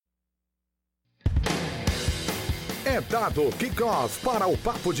É dado kickoff para o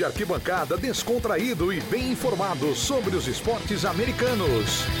papo de arquibancada descontraído e bem informado sobre os esportes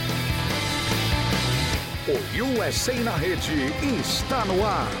americanos. O USA na Rede está no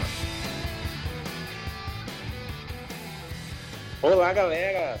ar. Olá,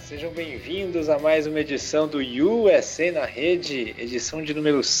 galera! Sejam bem-vindos a mais uma edição do USA na Rede, edição de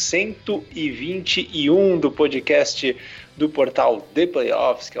número 121 do podcast do portal The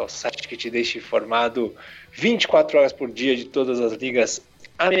Playoffs, que é o site que te deixa informado 24 horas por dia de todas as ligas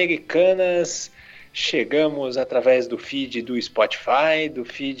americanas. Chegamos através do feed do Spotify, do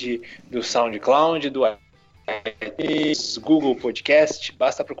feed do SoundCloud, do Google Podcast.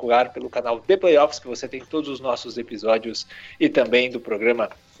 Basta procurar pelo canal The Playoffs, que você tem todos os nossos episódios, e também do programa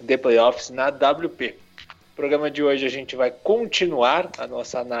The Playoffs na WP. No programa de hoje a gente vai continuar a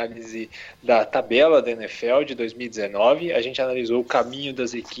nossa análise da tabela da NFL de 2019. A gente analisou o caminho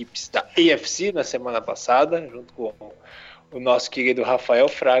das equipes da AFC na semana passada, junto com o nosso querido Rafael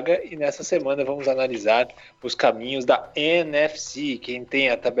Fraga, e nessa semana vamos analisar os caminhos da NFC, quem tem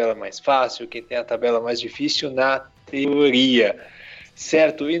a tabela mais fácil, quem tem a tabela mais difícil na teoria,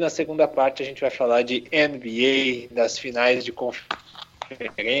 certo? E na segunda parte a gente vai falar de NBA, das finais de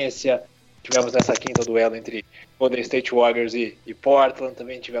conferência. Tivemos nessa quinta o duelo entre Golden State Warriors e Portland,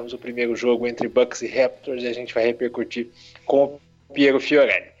 também tivemos o primeiro jogo entre Bucks e Raptors, e a gente vai repercutir com o Piero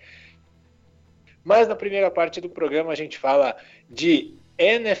Fiorelli. Mas na primeira parte do programa a gente fala de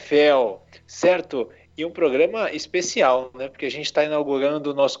NFL, certo? E um programa especial, né? Porque a gente está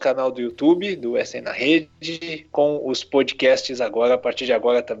inaugurando o nosso canal do YouTube, do USA na Rede, com os podcasts agora, a partir de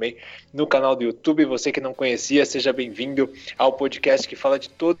agora também no canal do YouTube. Você que não conhecia, seja bem-vindo ao podcast que fala de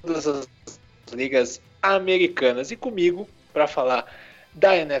todas as ligas americanas. E comigo, para falar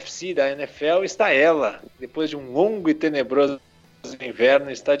da NFC, da NFL, está ela, depois de um longo e tenebroso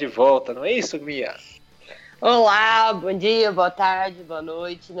inverno, está de volta, não é isso, Mia? Olá, bom dia, boa tarde, boa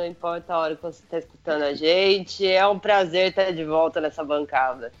noite, não importa a hora que você está escutando a gente, é um prazer estar de volta nessa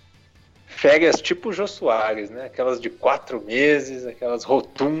bancada. Férias tipo o Jô Soares, né? Aquelas de 4 meses, aquelas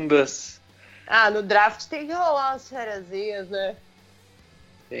rotundas. Ah, no draft tem que rolar umas fériasinhas, né?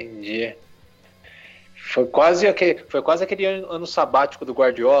 Entendi. Foi quase aquele ano sabático do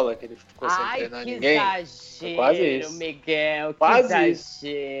Guardiola, que ele ficou sem treinar ninguém. Ai, que exagero, quase isso. Miguel, quase que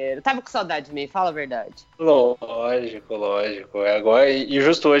exagero. Isso. Tava com saudade de mim, fala a verdade. Lógico. Agora, e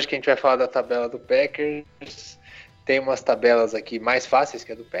justo hoje que a gente vai falar da tabela do Packers, tem umas tabelas aqui mais fáceis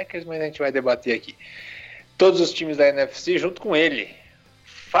que a do Packers, mas a gente vai debater aqui. Todos os times da NFC junto com ele.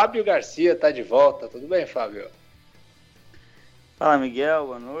 Fábio Garcia tá de volta, tudo bem, Fábio? Fala, Miguel,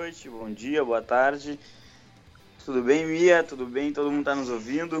 boa noite, bom dia, boa tarde. Tudo bem, Mia? Tudo bem? Todo mundo tá nos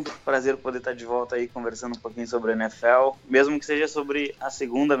ouvindo? Prazer poder estar de volta aí conversando um pouquinho sobre a NFL, mesmo que seja sobre a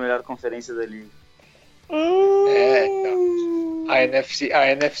segunda melhor conferência da liga. Então, a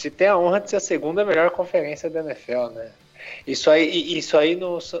NFC tem a honra de ser a segunda melhor conferência da NFL, né? Isso aí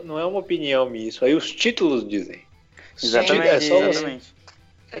não é uma opinião minha, isso aí os títulos dizem. Exatamente.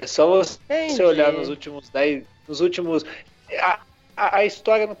 É só você olhar nos últimos 10, a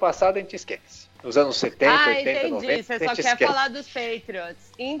história no passado a gente esquece. Nos anos 70, 80, entendi. 90, Você só quer falar dos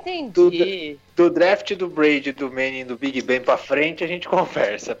Patriots. Entendi. Do draft do Brady, do Manning, do Big Ben pra frente, a gente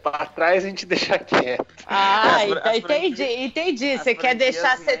conversa. Pra trás, a gente deixa quieto. Entendi. Você quer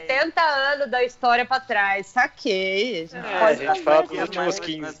deixar 70 anos da história pra trás. Saquei. A gente fala dos últimos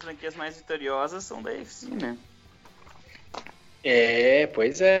 15. As franquias mais vitoriosas são da AFC, né?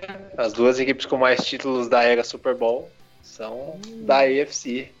 Pois é. As duas equipes com mais títulos da era Super Bowl são da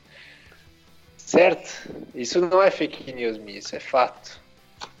AFC. Certo? Isso não é fake news, isso é fato.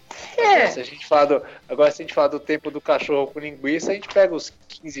 Se a gente falar do tempo do cachorro com linguiça, a gente pega os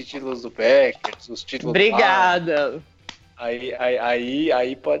 15 títulos do Packers, os títulos. Obrigada.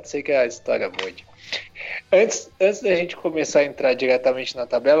 Aí pode ser que a história mude. Antes da gente começar a entrar diretamente na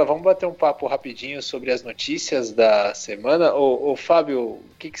tabela, vamos bater um papo rapidinho sobre as notícias da semana. Ô Fábio, o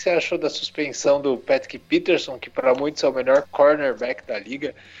que você achou da suspensão do Patrick Peterson, que para muitos é o melhor cornerback da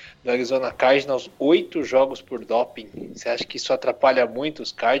liga, do Arizona Cardinals, 8 jogos por doping? Você acha que isso atrapalha muito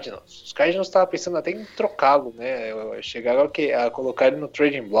os Cardinals? Os Cardinals estavam pensando até em trocá-lo, né? Chegaram a colocar ele no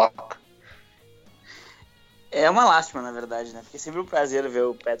trading block. É uma lástima, na verdade, né? Porque sempre um prazer ver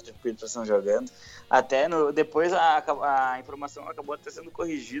o Patrick Peterson jogando. Até depois a informação acabou até sendo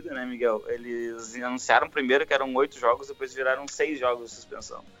corrigida, né, Miguel? Eles anunciaram primeiro que eram 8 jogos, depois viraram 6 jogos de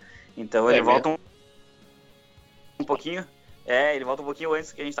suspensão. Então ele volta um pouquinho. Ele volta um pouquinho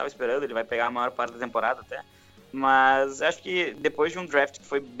antes do que a gente estava esperando. Ele vai pegar a maior parte da temporada até. Mas acho que depois de um draft que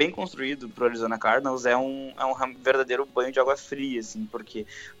foi bem construído pro Arizona Cardinals, é um verdadeiro banho de água fria, assim, porque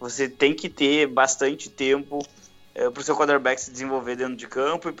você tem que ter bastante tempo para o seu quarterback se desenvolver dentro de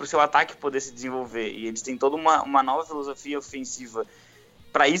campo e para o seu ataque poder se desenvolver. E eles têm toda uma nova filosofia ofensiva.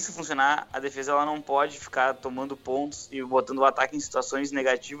 Para isso funcionar, a defesa ela não pode ficar tomando pontos e botando o ataque em situações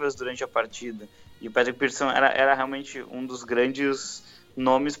negativas durante a partida. E o Patrick Peterson era realmente um dos grandes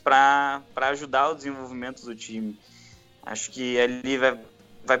nomes para ajudar o desenvolvimento do time. Acho que ali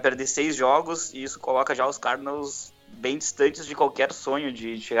vai perder 6 jogos e isso coloca já os Cardinals bem distantes de qualquer sonho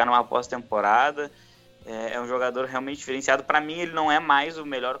de chegar numa pós-temporada. É um jogador realmente diferenciado. Para mim, ele não é mais o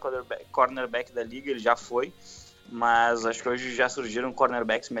melhor cornerback da liga, ele já foi, mas acho que hoje já surgiram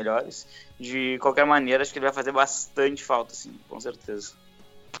cornerbacks melhores. De qualquer maneira, acho que ele vai fazer bastante falta, sim, com certeza.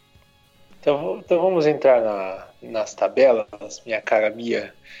 Então vamos entrar nas tabelas, minha cara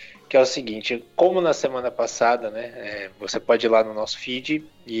Mia, que é o seguinte: como na semana passada, né, você pode ir lá no nosso feed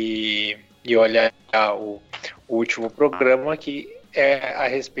e olhar o último programa que é a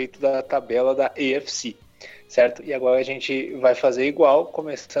respeito da tabela da AFC, certo? E agora a gente vai fazer igual,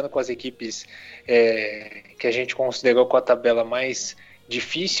 começando com as equipes que a gente considerou com a tabela mais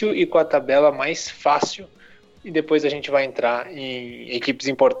difícil e com a tabela mais fácil, e depois a gente vai entrar em equipes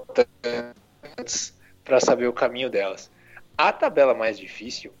importantes para saber o caminho delas. A tabela mais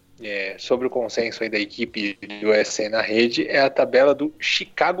difícil, sobre o consenso aí da equipe do USA na rede, é a tabela do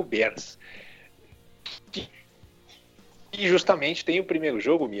Chicago Bears. E justamente tem o primeiro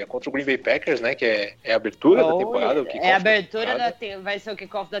jogo, Mia, contra o Green Bay Packers, né? Que é a abertura da temporada. É a abertura vai ser o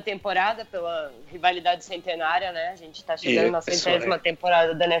kickoff da temporada pela rivalidade centenária, né? A gente tá chegando na 100ª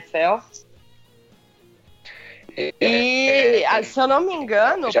temporada da NFL. Se eu não me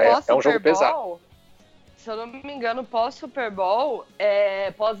engano, pós-Super Bowl, pós-Super Bowl,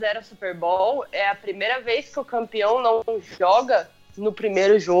 pós-era Super Bowl, é a primeira vez que o campeão não joga no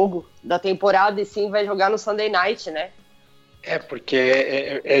primeiro jogo da temporada e sim vai jogar no Sunday Night, né?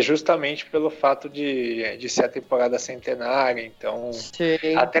 Porque é justamente pelo fato de ser a temporada centenária, então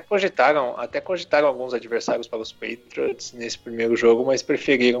até cogitaram alguns adversários para os Patriots nesse primeiro jogo, mas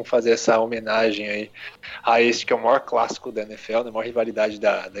preferiram fazer essa homenagem aí a este que é o maior clássico da NFL, né, a maior rivalidade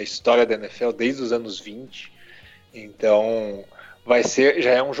da história da NFL desde os anos 20, então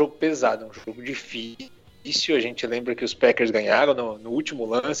já é um jogo pesado, um jogo difícil. A gente lembra que os Packers ganharam no último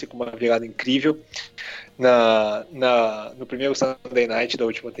lance com uma virada incrível no primeiro Sunday Night da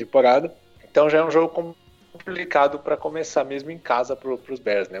última temporada. Então já é um jogo complicado para começar mesmo em casa para os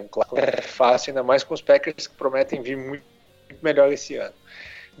Bears, né? Um clássico fácil, ainda mais com os Packers que prometem vir muito melhor esse ano.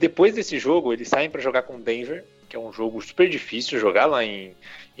 Depois desse jogo, eles saem para jogar com Denver, que é um jogo super difícil jogar lá em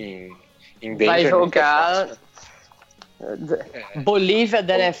Denver. Vai jogar Bolívia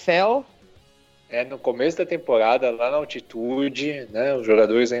da NFL. No começo da temporada, lá na altitude, né, os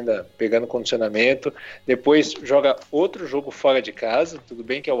jogadores ainda pegando condicionamento. Depois joga outro jogo fora de casa. Tudo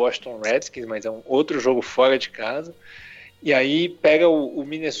bem que é o Washington Redskins, mas é um outro jogo fora de casa. E aí pega o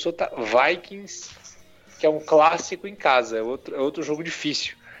Minnesota Vikings, que é um clássico em casa. É outro jogo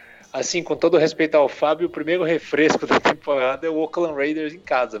difícil. Assim, com todo respeito ao Fábio, o primeiro refresco da temporada é o Oakland Raiders em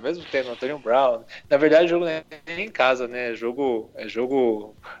casa, mesmo tendo o Antonio Brown. Na verdade, o jogo não é nem em casa, né? É jogo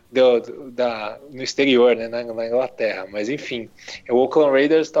no exterior, né? Na Inglaterra. Mas, enfim, o Oakland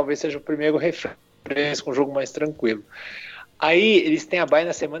Raiders talvez seja o primeiro refresco, um jogo mais tranquilo. Aí, eles têm a bye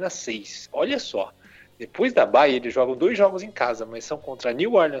na semana 6. Olha só. Depois da bye, eles jogam 2 jogos em casa, mas são contra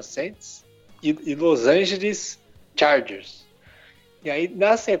New Orleans Saints e Los Angeles Chargers. E aí,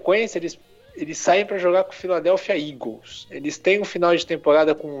 na sequência, eles saem para jogar com o Philadelphia Eagles. Eles têm um final de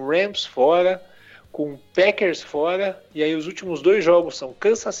temporada com o Rams fora, com o Packers fora, e aí os últimos 2 jogos são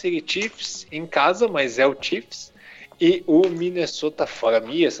Kansas City Chiefs em casa, mas é o Chiefs, e o Minnesota fora.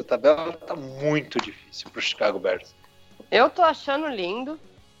 Mia, essa tabela tá muito difícil pro Chicago Bears. Eu tô achando lindo,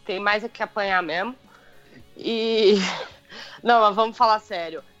 tem mais que apanhar mesmo. Não, mas vamos falar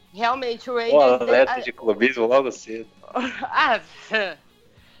sério. Realmente o Raiders... alerta de clubismo logo cedo.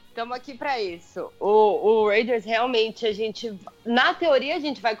 Estamos aqui para isso. O Raiders realmente, na teoria a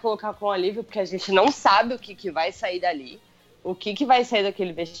gente vai colocar com alívio, porque a gente não sabe o que vai sair dali, o que vai sair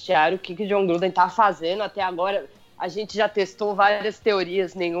daquele vestiário, o que John Gruden tá fazendo. Até agora a gente já testou várias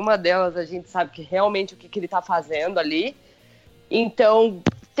teorias, nenhuma delas a gente sabe que realmente o que ele tá fazendo ali. Então,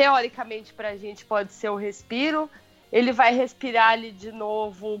 teoricamente pra gente pode ser um respiro. Ele vai respirar ali de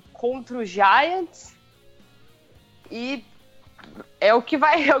novo contra o Giants. E é o que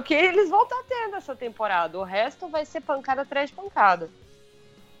eles vão estar tendo essa temporada. O resto vai ser pancada atrás de pancada.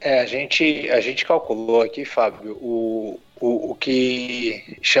 A gente calculou aqui, Fábio, o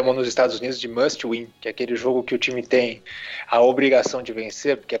que chamam nos Estados Unidos de must win, que é aquele jogo que o time tem a obrigação de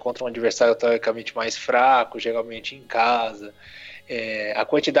vencer, porque é contra um adversário teoricamente mais fraco, geralmente em casa. A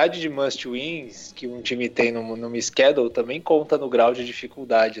quantidade de must-wins que um time tem no schedule também conta no grau de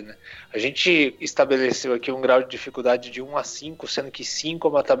dificuldade, né? A gente estabeleceu aqui um grau de dificuldade de 1 a 5, sendo que 5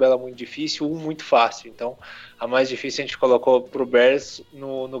 é uma tabela muito difícil, 1 muito fácil. Então, a mais difícil a gente colocou pro Bears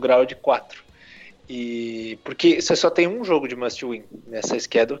no grau de 4. Porque você só tem um jogo de must-win nessa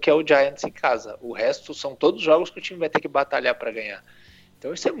schedule, que é o Giants em casa. O resto são todos jogos que o time vai ter que batalhar para ganhar.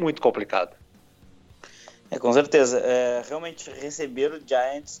 Então, isso é muito complicado. Com certeza. Realmente, receber o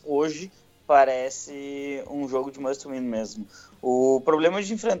Giants hoje parece um jogo de must-win mesmo. O problema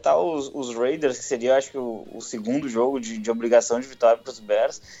de enfrentar os Raiders, que seria, acho que, o segundo jogo de obrigação de vitória para os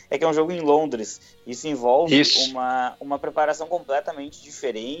Bears, é que é um jogo em Londres. Isso envolve uma preparação completamente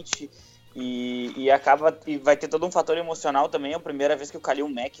diferente e vai ter todo um fator emocional também. É a primeira vez que o Khalil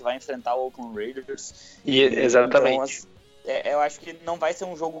Mack vai enfrentar o Oakland Raiders. Exatamente. Então, eu acho que não vai ser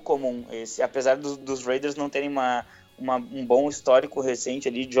um jogo comum esse, apesar dos Raiders não terem um bom histórico recente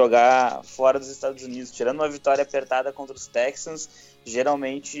ali de jogar fora dos Estados Unidos. Tirando uma vitória apertada contra os Texans,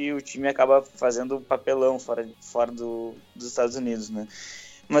 geralmente o time acaba fazendo papelão fora dos Estados Unidos, né?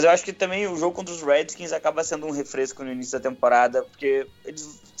 Mas eu acho que também o jogo contra os Redskins acaba sendo um refresco no início da temporada, porque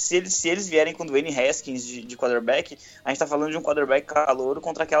se eles vierem com o Dwayne Haskins de quarterback, a gente tá falando de um quarterback calouro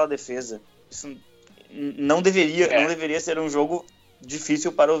contra aquela defesa. Isso não deveria ser um jogo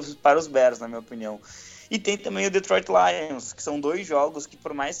difícil para os Bears, na minha opinião. E tem também o Detroit Lions, que são 2 jogos que,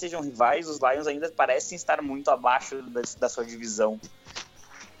 por mais sejam rivais, os Lions ainda parecem estar muito abaixo da sua divisão.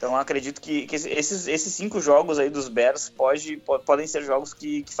 Então, eu acredito que esses 5 jogos aí dos Bears podem ser jogos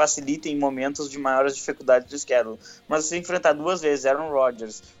que facilitem momentos de maiores dificuldades do schedule. Mas se enfrentar 2 vezes Aaron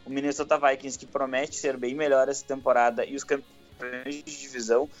Rodgers, o Minnesota Vikings, que promete ser bem melhor essa temporada, e os campeões de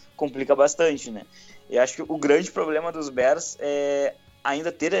divisão, complica bastante, né? E acho que o grande problema dos Bears é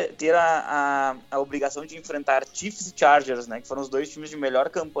ainda ter a obrigação de enfrentar Chiefs e Chargers, né, que foram os 2 times de melhor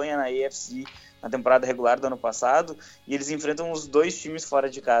campanha na AFC na temporada regular do ano passado, e eles enfrentam os 2 times fora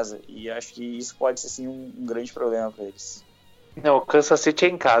de casa, e acho que isso pode ser sim um grande problema para eles. Não, o Kansas City é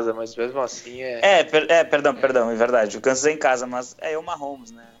em casa, mas mesmo assim perdão, é verdade, o Kansas é em casa, mas é o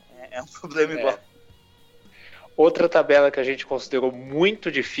Mahomes, né, é um problema igual. Outra tabela que a gente considerou muito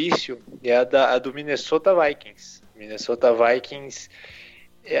difícil é a do Minnesota Vikings. Minnesota Vikings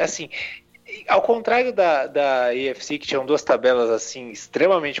é assim, ao contrário da AFC, que tinham 2 tabelas assim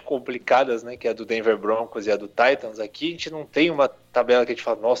extremamente complicadas, né, que é a do Denver Broncos e a do Titans, aqui a gente não tem uma tabela que a gente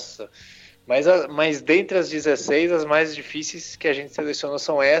fala, nossa, mas dentre as 16, as mais difíceis que a gente selecionou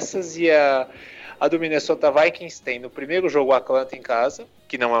são essas, e a do Minnesota Vikings tem no primeiro jogo o Atlanta em casa,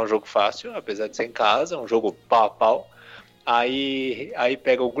 que não é um jogo fácil, apesar de ser em casa, é um jogo pau a pau. Aí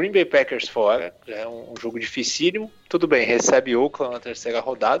pega o Green Bay Packers fora, já é um jogo dificílimo. Tudo bem, recebe Oakland na terceira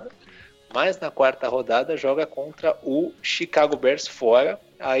rodada, mas na quarta rodada joga contra o Chicago Bears fora.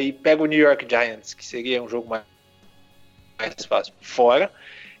 Aí pega o New York Giants, que seria um jogo mais fácil, fora.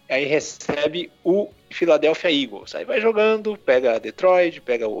 Aí recebe o Philadelphia Eagles. Aí vai jogando, pega Detroit,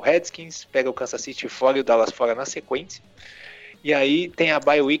 pega o Redskins, pega o Kansas City fora e o Dallas fora na sequência. E aí tem a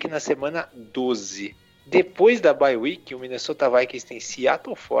bye week na semana 12. Depois da bye week, o Minnesota Vikings tem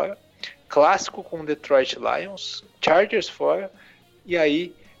Seattle fora, clássico com o Detroit Lions, Chargers fora, e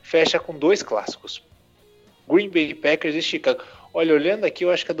aí fecha com 2 clássicos, Green Bay Packers e Chicago. Olha, olhando aqui,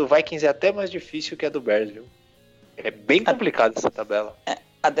 eu acho que a do Vikings é até mais difícil que a do Bears, viu? É bem complicada essa tabela.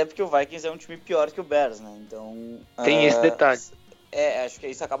 Até porque o Vikings é um time pior que o Bears, né? Então tem esse detalhe. Acho que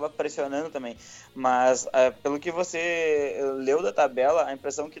isso acaba pressionando também. Mas pelo que você leu da tabela, a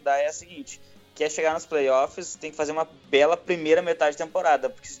impressão que dá é a seguinte: quer chegar nos playoffs, tem que fazer uma bela primeira metade de temporada,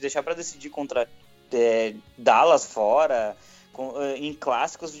 porque se deixar para decidir contra Dallas fora, em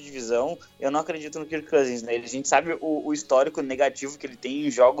clássicos de divisão, eu não acredito no Kirk Cousins, né? A gente sabe o histórico negativo que ele tem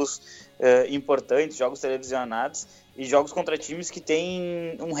em jogos importantes, jogos televisionados e jogos contra times que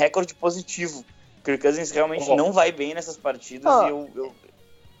têm um recorde positivo. O Kirk Cousins realmente não vai bem nessas partidas.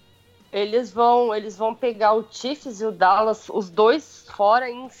 Eles vão pegar o Chiefs e o Dallas, os 2 fora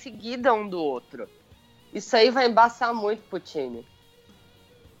em seguida um do outro. Isso aí vai embaçar muito pro time.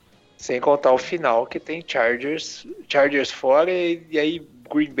 Sem contar o final, que tem Chargers fora e aí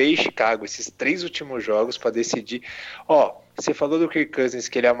Green Bay e Chicago. Esses 3 últimos jogos para decidir. Você falou do Kirk Cousins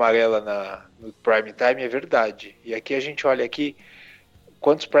que ele amarela no prime time, é verdade. E aqui a gente olha aqui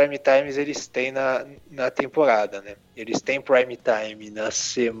quantos prime times eles têm na temporada, né? Eles têm prime time na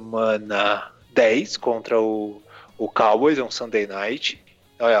semana 10 contra o Cowboys, é um Sunday Night.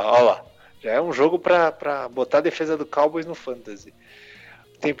 Olha lá, já é um jogo para botar a defesa do Cowboys no Fantasy.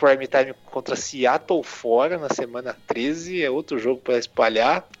 Tem prime time contra Seattle fora na semana 13, é outro jogo para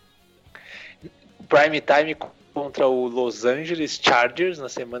espalhar. Prime time contra o Los Angeles Chargers na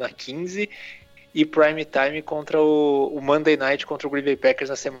semana 15 e prime time contra o Monday Night contra o Green Bay Packers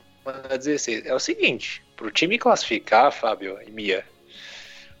na semana 16. É o seguinte, pro time classificar, Fábio e Mia,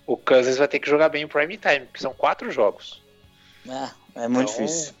 o Kansas vai ter que jogar bem o prime time, porque são 4 jogos. É muito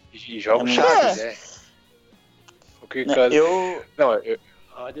difícil. E jogos chaves, né? Porque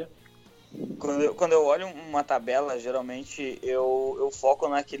olha... Quando eu olho uma tabela, geralmente eu foco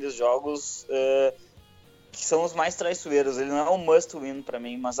naqueles jogos que são os mais traiçoeiros. Ele não é um must win pra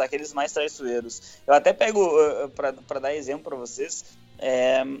mim, mas aqueles mais traiçoeiros. Eu até pego, pra dar exemplo pra vocês,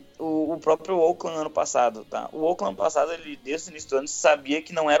 o próprio Oakland ano passado. Tá? O Oakland ano passado, ele, desde o início do ano, sabia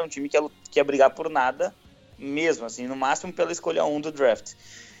que não era um time que ia brigar por nada, mesmo, assim, no máximo pela escolha 1 do draft.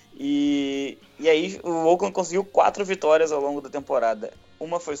 E aí o Oakland conseguiu 4 vitórias ao longo da temporada.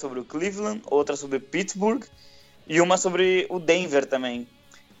 Uma foi sobre o Cleveland, outra sobre o Pittsburgh e uma sobre o Denver também.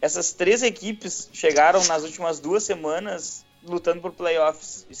 Essas 3 equipes chegaram nas últimas 2 semanas lutando por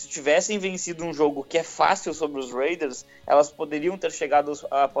playoffs. E se tivessem vencido um jogo que é fácil sobre os Raiders, elas poderiam ter chegado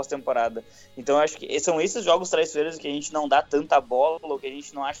à pós-temporada. Então eu acho que são esses jogos traiçoeiros que a gente não dá tanta bola, ou que a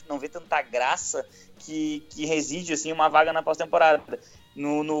gente não vê tanta graça, que reside assim, uma vaga na pós-temporada.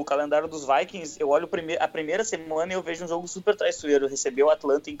 No calendário dos Vikings, eu olho a primeira semana e eu vejo um jogo super traiçoeiro. Recebeu o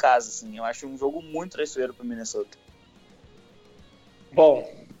Atlanta em casa, assim. Eu acho um jogo muito traiçoeiro pro Minnesota. Bom,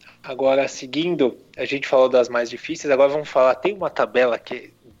 agora seguindo, a gente falou das mais difíceis, agora vamos falar, tem uma tabela que é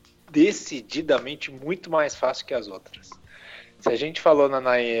decididamente muito mais fácil que as outras. Se a gente falou na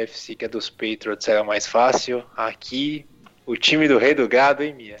AFC que a dos Patriots era mais fácil, aqui o time do Rei do Gado,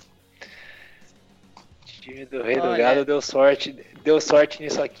 hein, Mia? O time do Rei do Gado deu sorte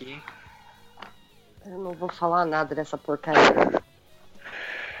nisso aqui. Eu não vou falar nada dessa porcaria.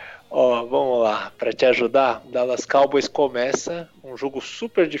 Vamos lá, para te ajudar, Dallas Cowboys começa um jogo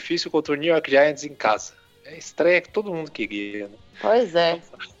super difícil contra o New York Giants em casa. É a estreia que todo mundo queria, né? Pois é.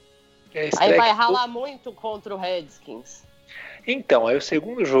 Aí vai ralar muito contra o Redskins. Então, aí o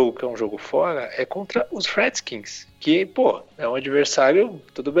segundo jogo, que é um jogo fora, é contra os Redskins, que, é um adversário,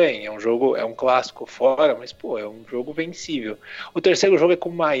 tudo bem, é um clássico fora, mas, é um jogo vencível. O terceiro jogo é com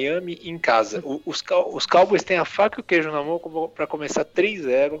Miami em casa. Os Cowboys têm a faca e o queijo na mão para começar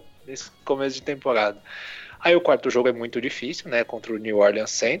 3-0 nesse começo de temporada. Aí o quarto jogo é muito difícil, né, contra o New Orleans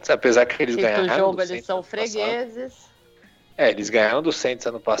Saints, apesar que eles ganharam. No jogo eles são fregueses. Eles ganharam do Saints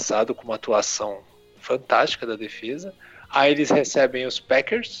ano passado com uma atuação fantástica da defesa. Aí eles recebem os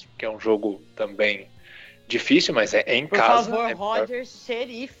Packers, que é um jogo também difícil, mas é em casa. Por favor, Rodgers,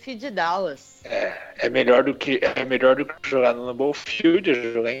 xerife de Dallas. É melhor do que jogar no Lambeau Field,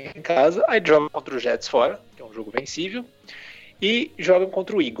 jogar em casa. Aí joga contra o Jets fora, que é um jogo vencível. E jogam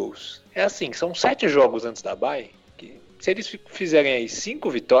contra o Eagles. É assim, são 7 jogos antes da bye, que se eles fizerem aí 5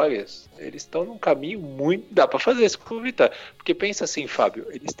 vitórias, eles estão num caminho muito... Dá pra fazer 5 vitórias. Porque pensa assim, Fábio,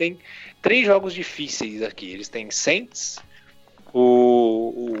 eles têm 3 jogos difíceis aqui. Eles têm Saints,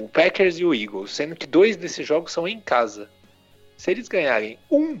 o Packers e o Eagles, sendo que 2 desses jogos são em casa. Se eles ganharem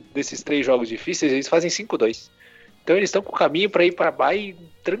um desses 3 jogos difíceis, eles fazem 5-2. Então eles estão com o caminho para ir para bye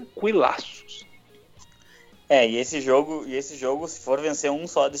tranquilaços. E esse jogo, se for vencer um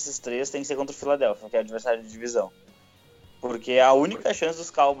só desses 3, tem que ser contra o Philadelphia, que é o adversário de divisão. Porque a única chance dos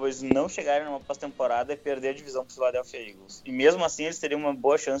Cowboys não chegarem numa pós-temporada é perder a divisão para o Philadelphia Eagles. E mesmo assim eles teriam uma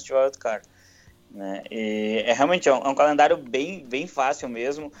boa chance de wildcard. Né? E realmente é um calendário bem, bem fácil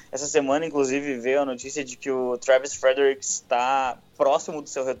mesmo. Essa semana, inclusive, veio a notícia de que o Travis Frederick está próximo do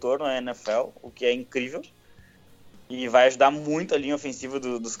seu retorno à NFL, o que é incrível. E vai ajudar muito a linha ofensiva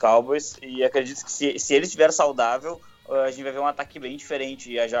dos Cowboys. E acredito que se ele estiver saudável, a gente vai ver um ataque bem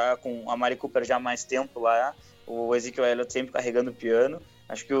diferente. E já com a Mari Cooper já há mais tempo lá, o Ezekiel Elliott sempre carregando o piano.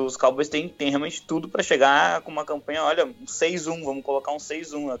 Acho que os Cowboys têm realmente tudo para chegar com uma campanha, olha, um 6-1, vamos colocar um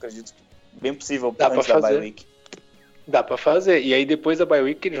 6-1, eu acredito que bem possível antes da bye week. Dá pra fazer. E aí depois da bye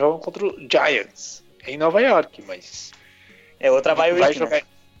week eles jogam contra o Giants em Nova York, mas... É outra bye week, né?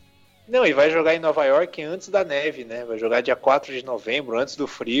 Não, e vai jogar em Nova York antes da neve, né? Vai jogar dia 4 de novembro, antes do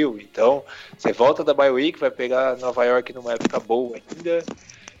frio. Então, você volta da bye week, vai pegar Nova York numa época boa ainda.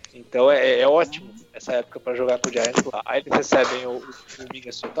 Então é ótimo essa época para jogar com o Giants lá. Aí eles recebem o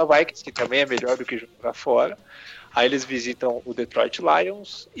Minnesota Vikings, que também é melhor do que jogar fora. Aí eles visitam o Detroit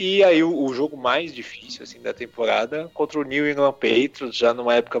Lions. E aí o jogo mais difícil assim, da temporada contra o New England Patriots, já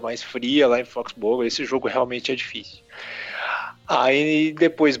numa época mais fria lá em Foxborough. Esse jogo realmente é difícil. Aí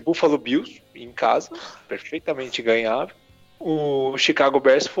depois Buffalo Bills em casa, perfeitamente ganhável. O Chicago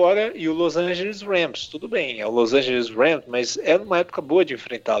Bears fora e o Los Angeles Rams. Tudo bem, é o Los Angeles Rams, mas é uma época boa de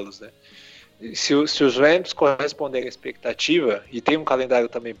enfrentá-los, né? Se os Rams corresponderem à expectativa e tem um calendário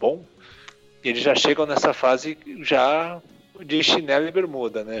também bom, eles já chegam nessa fase já de chinelo e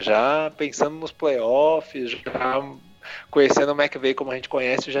bermuda, né? Já pensando nos playoffs, já conhecendo o McVay como a gente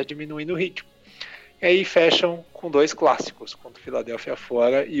conhece, já diminuindo o ritmo. E aí fecham com 2 clássicos, contra o Philadelphia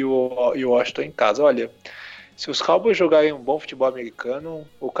fora e o Washington em casa. Olha, se os Cowboys jogarem um bom futebol americano,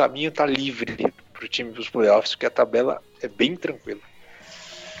 o caminho tá livre pro time dos playoffs, porque a tabela é bem tranquila.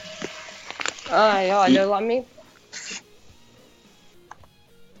 Ai, olha, eu lamento.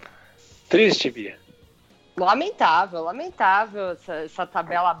 Triste, Bia. Lamentável essa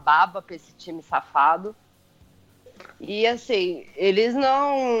tabela baba pra esse time safado. E assim, eles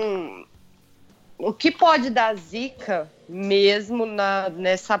não... O que pode dar zica mesmo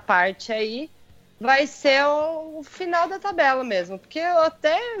nessa parte aí vai ser o final da tabela mesmo. Porque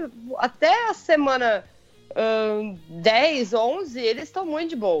até a semana 10, 11, eles estão muito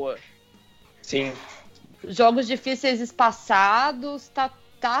de boa. Sim. Jogos difíceis espaçados,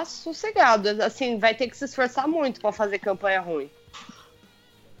 tá sossegado. Assim, vai ter que se esforçar muito para fazer campanha ruim.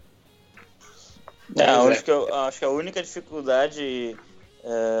 Acho que a única dificuldade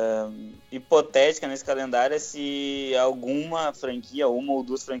hipotética nesse calendário é se alguma franquia, uma ou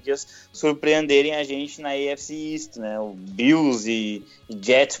duas franquias, surpreenderem a gente na AFC East, né? O Bills e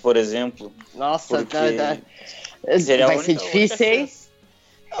Jets, por exemplo. Nossa, vai ser difícil, hein?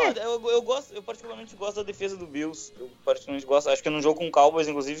 Eu particularmente gosto da defesa do Bills. Eu particularmente gosto. Acho que num jogo com o Cowboys,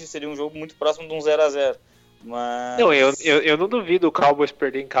 inclusive, seria um jogo muito próximo de um 0-0. Mas... Não, eu não duvido o Cowboys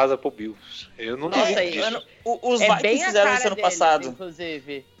perder em casa pro Bills. Eu não duvido. Os Vikings fizeram isso ano passado.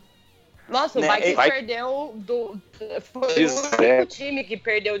 Inclusive. Nossa, o Né? Vikings perdeu foi o único time que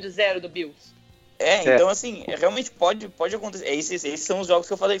perdeu de 0 do Bills. Então assim, realmente pode acontecer. Esses são os jogos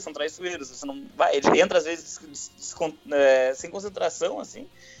que eu falei, são traiçoeiros. Você não vai, ele entra às vezes sem concentração, assim,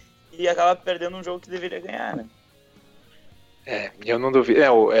 e acaba perdendo um jogo que deveria ganhar, né? Eu não duvido.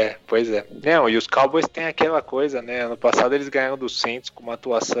 Pois é. Não, e os Cowboys têm aquela coisa, né? Ano passado eles ganharam do Saints com uma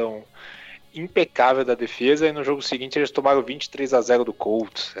atuação impecável da defesa, e no jogo seguinte eles tomaram 23-0 do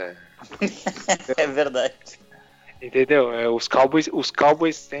Colts. É verdade. Entendeu? Os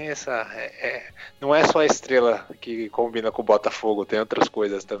Cowboys têm essa... não é só a estrela que combina com o Botafogo, tem outras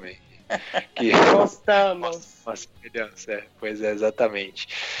coisas também. Gostamos. Uma semelhança, pois é, exatamente.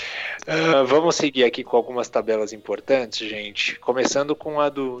 Vamos seguir aqui com algumas tabelas importantes, gente. Começando com a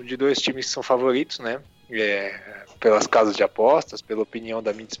de 2 times que são favoritos, né? Pelas casas de apostas, pela opinião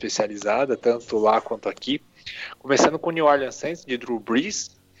da mídia especializada, tanto lá quanto aqui. Começando com o New Orleans Saints, de Drew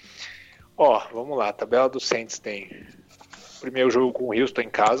Brees. Vamos lá, a tabela do Saints tem primeiro jogo com o Houston em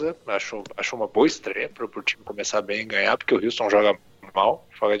casa, achou uma boa estreia para o time começar bem e ganhar, porque o Houston joga mal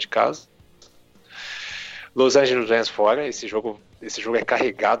fora de casa. Los Angeles Rams fora, esse jogo é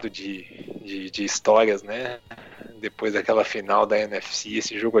carregado de histórias, né? Depois daquela final da NFC,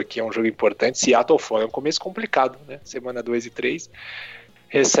 esse jogo aqui é um jogo importante. Seattle fora, é um começo complicado, né? Semana 2 e 3,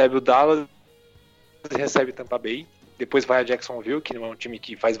 recebe o Dallas, recebe Tampa Bay, depois vai a Jacksonville, que não é um time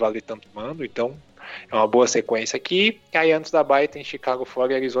que faz valer tanto mando, então é uma boa sequência aqui. E aí antes da bye tem Chicago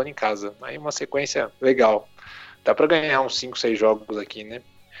fora e Arizona em casa. Aí uma sequência legal. Dá pra ganhar uns 5, 6 jogos aqui, né?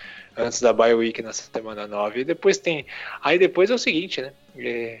 Antes da bye week na semana 9. E depois tem... Aí depois é o seguinte, né?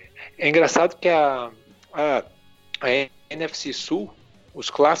 É engraçado que a NFC Sul, os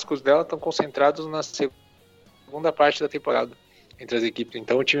clássicos dela estão concentrados na segunda parte da temporada entre as equipes.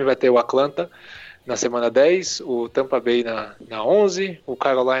 Então o time vai ter o Atlanta na semana 10, o Tampa Bay na 11, o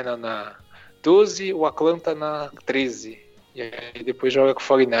Carolina na 12, o Atlanta na 13. E aí depois joga com o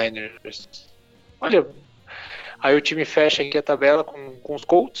 49ers. Olha, aí o time fecha aqui a tabela com os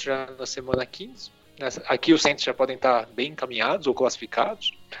Colts já na semana 15. Aqui os Saints já podem estar bem encaminhados ou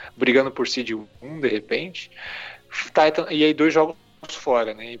classificados, brigando por seed 1 de repente. E aí 2 jogos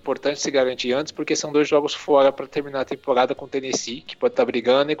fora, né? É importante se garantir antes, porque são 2 jogos fora para terminar a temporada com o Tennessee, que pode estar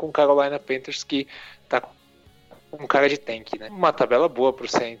brigando, e com o Carolina Panthers, que está com cara de tank, né? Uma tabela boa para o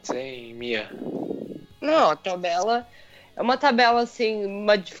Saints, hein, Mia? Não, a tabela é uma tabela assim,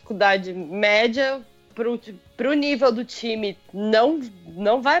 uma dificuldade média pro nível do time,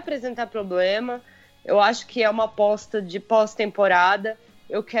 não vai apresentar problema. Eu acho que é uma aposta de pós-temporada.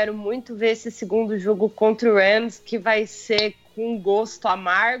 Eu quero muito ver esse segundo jogo contra o Rams, que vai ser com gosto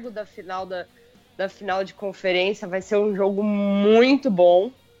amargo da final de conferência. Vai ser um jogo muito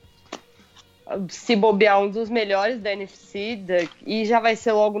bom. Se bobear, um dos melhores da NFC, e já vai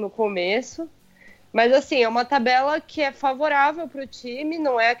ser logo no começo. Mas assim, é uma tabela que é favorável para o time,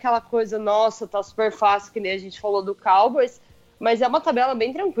 não é aquela coisa, nossa, tá super fácil, que nem a gente falou do Cowboys, mas é uma tabela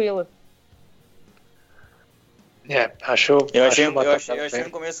bem tranquila. Eu achei no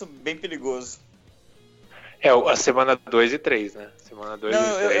começo bem perigoso. A semana 2 e 3, né? Semana 2 Não,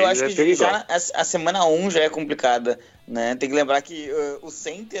 e 3 eu acho é que perigoso. já a semana 1 já é complicada, né? Tem que lembrar que o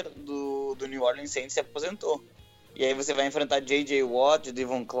center do New Orleans Saints se aposentou. E aí você vai enfrentar J.J. Watt,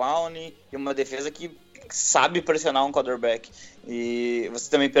 Devon Clowney e uma defesa que sabe pressionar um quarterback. E você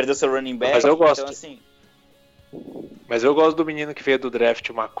também perdeu seu running back. Mas eu gosto. Então, assim... Mas eu gosto do menino que veio do draft,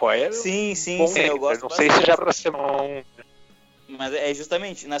 o McCoy. Sim, eu gosto. Não sei se já pra semana 1. Mas é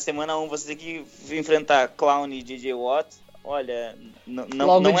justamente, na semana 1 você tem que enfrentar Clown e DJ Watt. Olha,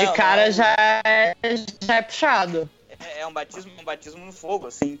 logo não de é, cara já é puxado. É um batismo no fogo,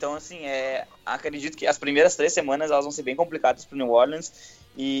 assim. Então, assim, acredito que as primeiras 3 semanas elas vão ser bem complicadas pro New Orleans.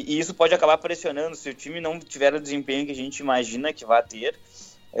 E isso pode acabar pressionando se o time não tiver o desempenho que a gente imagina que vai ter.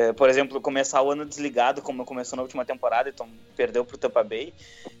 Por exemplo, começar o ano desligado, como começou na última temporada, então perdeu pro Tampa Bay.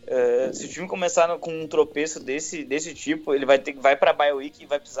 Se o time começar com um tropeço desse tipo, ele vai pra bye week e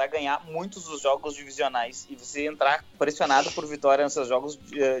vai precisar ganhar muitos dos jogos divisionais. E você entrar pressionado por vitória nesses jogos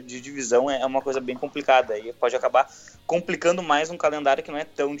de divisão é uma coisa bem complicada. E pode acabar complicando mais um calendário que não é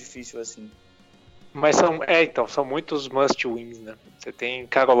tão difícil assim. Mas são muitos must-wins, né? Você tem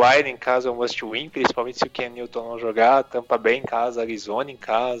Carolina em casa, é um must-win, principalmente se o Ken Newton não jogar, Tampa Bay em casa, Arizona em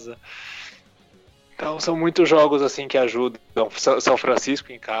casa. Então são muitos jogos assim que ajudam. São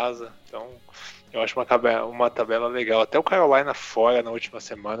Francisco em casa. Então eu acho uma tabela legal. Até o Carolina fora na última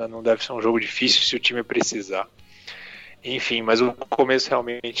semana não deve ser um jogo difícil se o time precisar. Enfim, mas o começo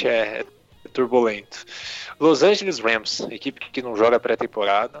realmente é turbulento. Los Angeles Rams, equipe que não joga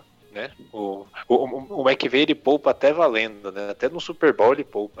pré-temporada. Né? O McVay ele poupa até valendo, né? Até no Super Bowl ele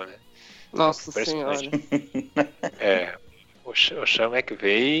poupa, né? Nossa senhora. O Sean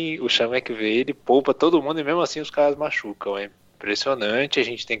McVay ele poupa todo mundo e mesmo assim os caras machucam, é impressionante. A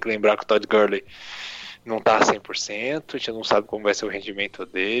gente tem que lembrar que o Todd Gurley não tá 100%, a gente não sabe como vai ser o rendimento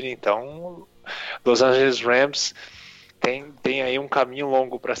dele, então Los Angeles Rams tem aí um caminho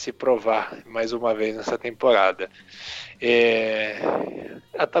longo para se provar mais uma vez nessa temporada.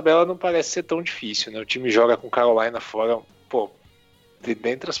 A tabela não parece ser tão difícil, né? O time joga com Carolina fora,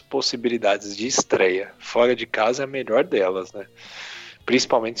 dentre as possibilidades de estreia, fora de casa é a melhor delas, né?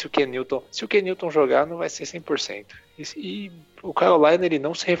 Principalmente se o Ken Newton jogar, não vai ser 100%. E o Carolina ele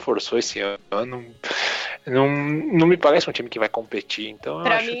não se reforçou esse ano. Não me parece um time que vai competir, então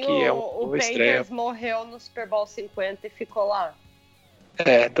eu acho que é uma estreia. O Panthers morreu no Super Bowl 50 e ficou lá.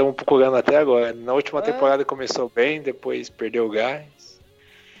 Estamos procurando até agora. Na última temporada começou bem, depois perdeu o gás.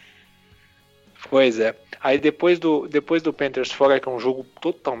 Pois é. Aí depois do Panthers fora, que é um jogo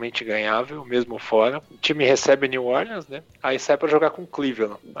totalmente ganhável, mesmo fora, o time recebe New Orleans, né? Aí sai para jogar com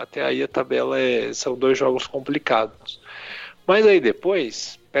Cleveland. Até aí a tabela são 2 jogos complicados. Mas aí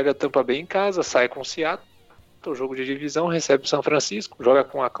depois pega Tampa Bay em casa, sai com Seattle, o jogo de divisão, recebe São Francisco, joga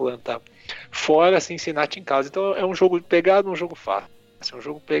com Atlanta fora, Cincinnati em casa. Então é um jogo pegado, um jogo fácil. Um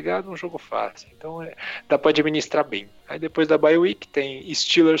jogo pegado, um jogo fácil. Então dá para administrar bem. Aí depois da bye week tem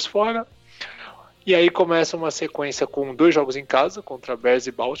Steelers fora. E aí começa uma sequência com 2 jogos em casa, contra Bears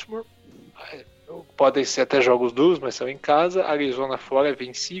e Baltimore. Podem ser até jogos duros, mas são em casa. Arizona fora é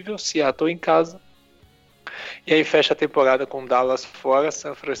vencível, Seattle em casa. E aí fecha a temporada com Dallas fora,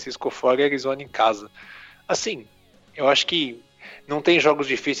 São Francisco fora e Arizona em casa. Assim, eu acho que não tem jogos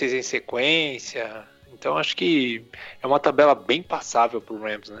difíceis em sequência. Então acho que é uma tabela bem passável pro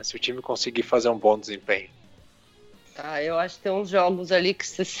Rams, né? Se o time conseguir fazer um bom desempenho. Eu acho que tem uns jogos ali que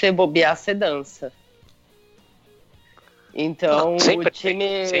se você bobear, você dança. Então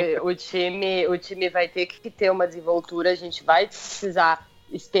o time vai ter que ter uma desenvoltura, a gente vai precisar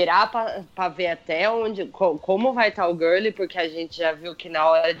esperar para ver até como vai estar o Gurley, porque a gente já viu que na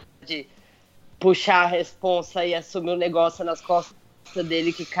hora de puxar a responsa e assumir o negócio nas costas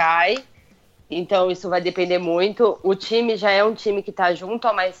dele que cai. Então isso vai depender muito. O time já é um time que está junto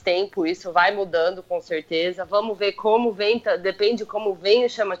há mais tempo, isso vai mudando com certeza. Vamos ver como vem, depende como vem o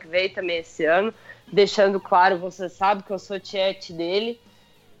Sean McVay também esse ano. Deixando claro, você sabe que eu sou tiete dele,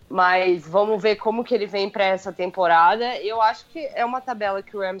 mas vamos ver como que ele vem para essa temporada. Eu acho que é uma tabela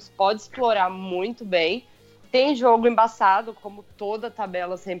que o Rams pode explorar muito bem. Tem jogo embaçado, como toda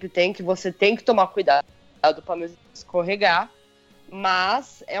tabela sempre tem, que você tem que tomar cuidado para não escorregar.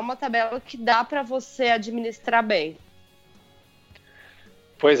 Mas é uma tabela que dá para você administrar bem.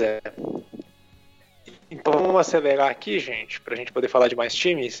 Pois é. Então vamos acelerar aqui, gente, para a gente poder falar de mais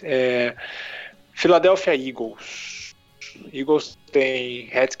times. Philadelphia Eagles. Eagles tem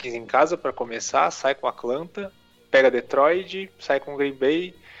Redskins em casa para começar, sai com Atlanta, pega Detroit, sai com Green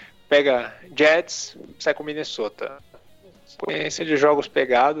Bay, pega Jets, sai com Minnesota. Sequência de jogos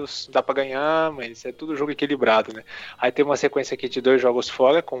pegados, dá pra ganhar, mas é tudo jogo equilibrado, né? Aí tem uma sequência aqui de 2 jogos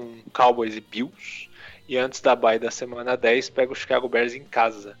fora, com Cowboys e Bills, E antes da bye da semana 10, pega o Chicago Bears em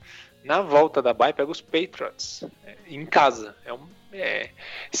casa. Na volta da bye, pega os Patriots em casa.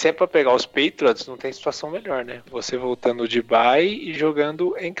 Se é para pegar os Patriots, não tem situação melhor, né? Você voltando de bye e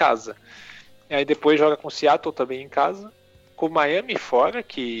jogando em casa. E aí depois joga com Seattle também em casa. Com Miami fora,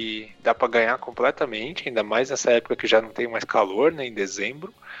 que dá para ganhar completamente, ainda mais nessa época que já não tem mais calor, né, em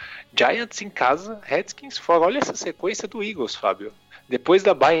dezembro. Giants em casa, Redskins fora. Olha essa sequência do Eagles, Fábio. Depois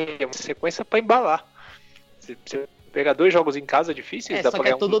da bye, é uma sequência para embalar. Você pegar 2 jogos em casa difíceis, dá pra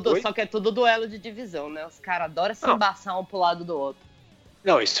ganhar só que é tudo duelo de divisão, né? Os caras adoram se embaçar um pro lado do outro.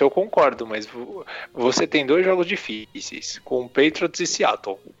 Não, isso eu concordo, mas você tem 2 jogos difíceis, com Patriots e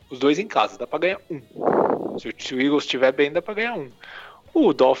Seattle. Os 2 em casa, dá pra ganhar 1. Se o Eagles estiver bem, dá pra ganhar 1.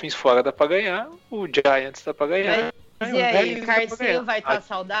 O Dolphins fora dá pra ganhar, o Giants dá pra ganhar. Mas e aí, Carcinho vai estar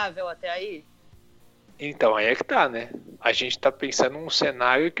saudável até aí? Então, aí é que tá, né? A gente tá pensando num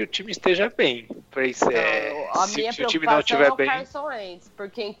cenário que o time esteja bem. A minha preocupação é o Carson Wentz,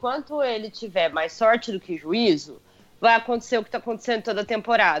 porque enquanto ele tiver mais sorte do que juízo, vai acontecer o que tá acontecendo toda a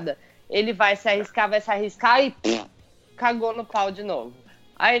temporada. Ele vai se arriscar e cagou no pau de novo.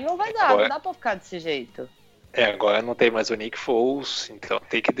 Aí não vai dar, não dá pra ficar desse jeito. Agora não tem mais o Nick Foles, então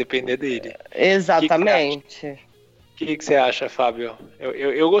tem que depender dele. Exatamente. O que você acha, Fábio?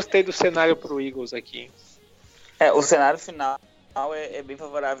 Eu gostei do cenário pro Eagles aqui. O cenário final é bem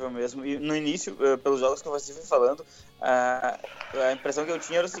favorável mesmo. E no início, pelos jogos que você foi falando, a impressão que eu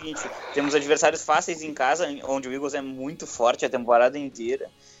tinha era o seguinte: temos adversários fáceis em casa, onde o Eagles é muito forte a temporada inteira,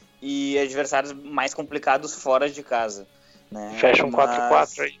 e adversários mais complicados fora de casa, né? Fecha um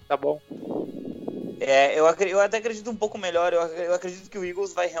 4-4 aí, tá bom. Eu até acredito um pouco melhor. Eu acredito que o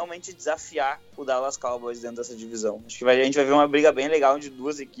Eagles vai realmente desafiar o Dallas Cowboys dentro dessa divisão. Acho que a gente vai ver uma briga bem legal de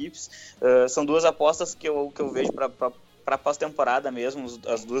 2 equipes. São 2 apostas que eu vejo para pós-temporada mesmo,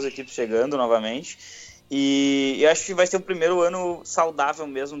 as 2 equipes chegando novamente. E eu acho que vai ser o primeiro ano saudável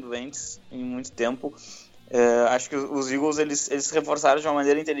mesmo do Wentz em muito tempo. Acho que os Eagles eles se reforçaram de uma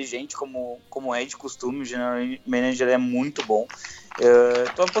maneira inteligente, como é de costume. O general manager é muito bom.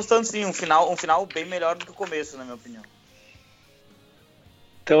 Tô apostando sim, um final bem melhor do que o começo, na minha opinião.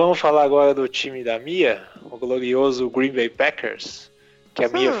 Então vamos falar agora do time da Mia, o glorioso Green Bay Packers, que a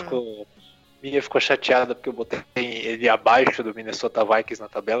Mia ficou chateada porque eu botei ele abaixo do Minnesota Vikings na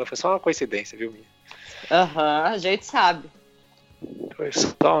tabela. Foi só uma coincidência, viu, Mia? A gente sabe.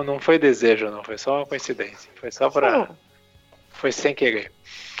 Não foi desejo, não, foi só uma coincidência. Foi sem querer.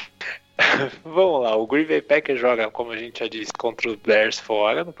 Vamos lá, o Green Bay Packers joga, como a gente já disse, contra os Bears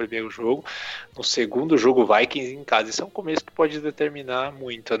fora no primeiro jogo. No segundo jogo, Vikings em casa. Isso é um começo que pode determinar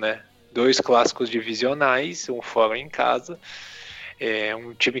muito, né? 2 clássicos divisionais, um fora em casa.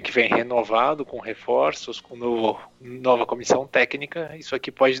 Um time que vem renovado, com reforços, com nova comissão técnica. Isso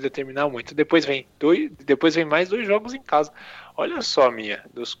aqui pode determinar muito. Depois vem mais 2 jogos em casa. Olha só, Mia,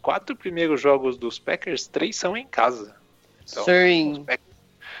 dos 4 primeiros jogos dos Packers, 3 são em casa. Então,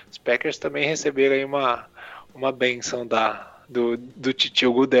 os Packers também receberam aí uma benção do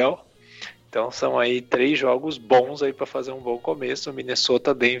titio Goodell. Então são aí 3 jogos bons aí para fazer um bom começo: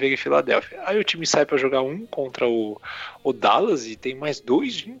 Minnesota, Denver e Filadélfia. Aí o time sai para jogar um contra o Dallas e tem mais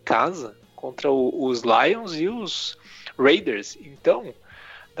 2 em casa contra os Lions e os Raiders. Então,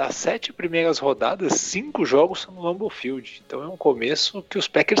 das 7 primeiras rodadas, 5 jogos são no Lambeau Field. Então é um começo que os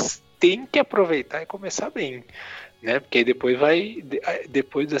Packers têm que aproveitar e começar bem, né? Porque depois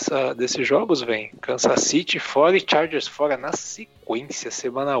desses jogos vem Kansas City fora e Chargers fora na sequência,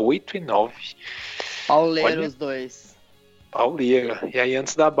 semana 8 e 9. Pauleira os 2. Pauleira. E aí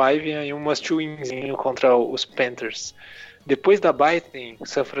antes da bye vem aí um must-winzinho contra os Panthers. Depois da bye tem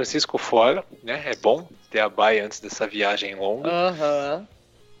São Francisco fora, né? É bom ter a bye antes dessa viagem longa.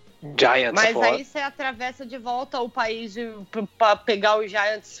 Giants Mas fora. Aí você atravessa de volta o país para pegar os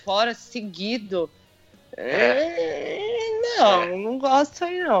Giants fora seguido. Não gosto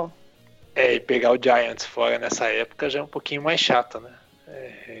aí não. E pegar o Giants fora nessa época já é um pouquinho mais chato, né?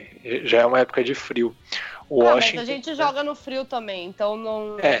 Já é uma época de frio. Mas a gente joga no frio também, então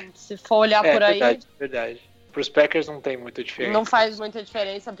não. Se for olhar por aí. Verdade. Para os Packers não tem muita diferença. Não faz muita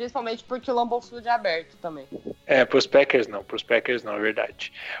diferença, principalmente porque o Lambeau Field é aberto também. Para os Packers não, é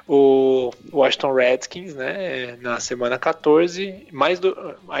verdade. O Washington Redskins, né, na semana 14,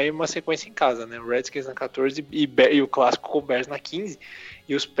 aí uma sequência em casa, né? O Redskins na 14 e o clássico com o Bears na 15.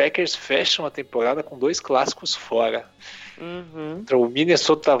 E os Packers fecham a temporada com 2 clássicos fora. Contra o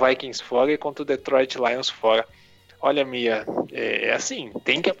Minnesota Vikings fora e contra o Detroit Lions fora. Olha, Mia, assim,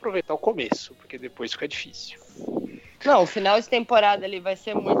 tem que aproveitar o começo, porque depois fica difícil. Não, o final de temporada ali vai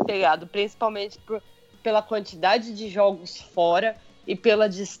ser muito pegado, principalmente pela quantidade de jogos fora e pela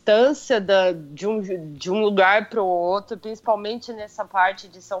distância de um lugar para o outro, principalmente nessa parte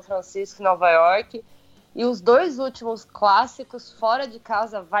de São Francisco e Nova York. E os 2 últimos clássicos fora de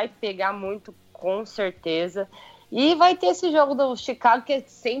casa vai pegar muito, com certeza. E vai ter esse jogo do Chicago, que é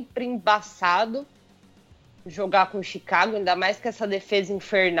sempre embaçado jogar com o Chicago, ainda mais com essa defesa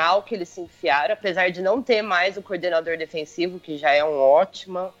infernal que eles se enfiaram, apesar de não ter mais o coordenador defensivo, que já é uma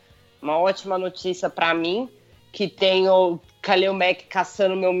ótima notícia para mim, que tem o Khalil Mack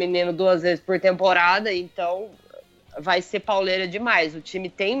caçando meu menino 2 vezes por temporada, então vai ser pauleira demais. O time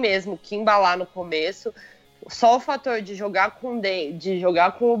tem mesmo que embalar no começo. Só o fator de jogar com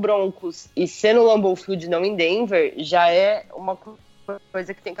o Broncos e ser no Lambeau Field, não em Denver, já é uma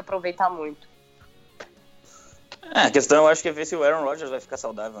coisa que tem que aproveitar muito. A questão eu acho que é ver se o Aaron Rodgers vai ficar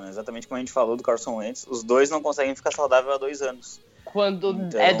saudável, né? Exatamente como a gente falou do Carson Wentz, os 2 não conseguem ficar saudáveis há 2 anos.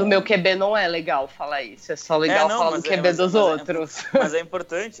 Quando é do meu QB não é legal falar isso, é só legal falar do QB dos outros. Mas é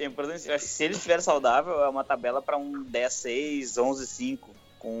importante, eu acho que se ele estiver saudável, é uma tabela para um 10-6, 11-5,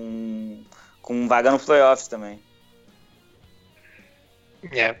 com vaga no playoffs também.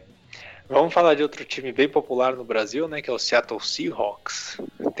 Vamos falar de outro time bem popular no Brasil, né, que é o Seattle Seahawks.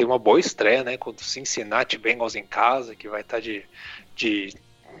 Tem uma boa estreia, né, contra o Cincinnati Bengals em casa, que vai estar de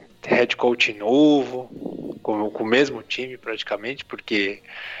head coach novo, com o mesmo time praticamente, porque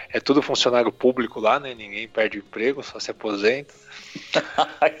é tudo funcionário público lá, né, ninguém perde o emprego, só se aposenta.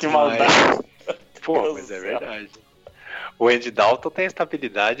 Que maldade. Mas é verdade. O Andy Dalton tem a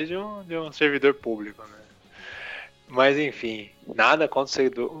estabilidade de um servidor público, né? Mas enfim, nada contra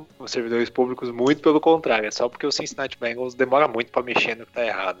os servidores públicos, muito pelo contrário, é só porque o Cincinnati Bengals demora muito para mexer no que tá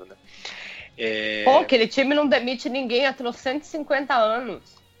errado, né? Aquele time não demite ninguém há 150 anos.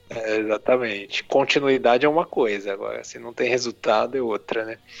 Exatamente. Continuidade é uma coisa, agora se não tem resultado é outra,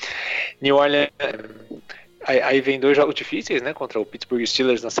 né? New Orleans, aí vem 2 jogos difíceis, né? Contra o Pittsburgh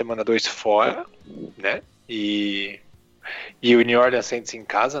Steelers na semana 2 fora, né? E o New Orleans Saints em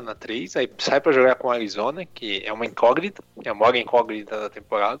casa na 3, aí sai para jogar com o Arizona, que é uma incógnita, é a maior incógnita da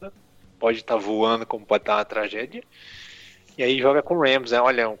temporada, pode estar voando como pode estar uma tragédia, e aí joga com o Rams, né?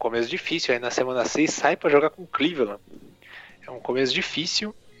 Olha, é um começo difícil, aí na semana 6 sai para jogar com o Cleveland, é um começo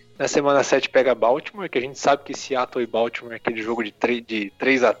difícil. Na semana 7 pega Baltimore, que a gente sabe que Seattle e Baltimore é aquele jogo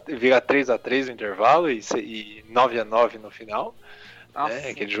vira 3-3 no intervalo e 9-9 no final, né?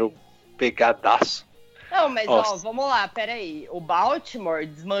 Aquele jogo pegadaço. Não, mas vamos lá, peraí. O Baltimore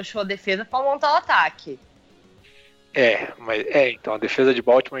desmanchou a defesa para montar o ataque. Então a defesa de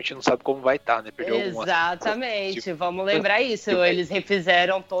Baltimore a gente não sabe como vai estar, né? Perdeu Exatamente, vamos lembrar isso. Eles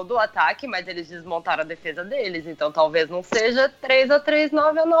refizeram todo o ataque, mas eles desmontaram a defesa deles. Então talvez não seja 3-3,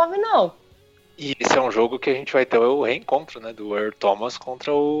 9-9, não. E esse é um jogo que a gente vai ter o reencontro, né? Do Earl Thomas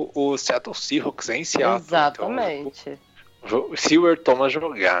contra o Seattle Seahawks em Seattle. Exatamente. Então, se o Earl Thomas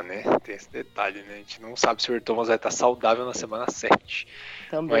jogar, né? Tem esse detalhe, né? A gente não sabe se o Earl Thomas vai estar saudável na semana 7.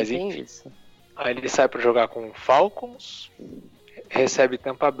 Também mas, tem isso. Aí ele sai para jogar com o Falcons, recebe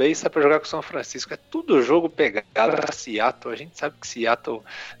Tampa Bay e sai para jogar com o São Francisco. É tudo jogo pegado para Seattle. A gente sabe que Seattle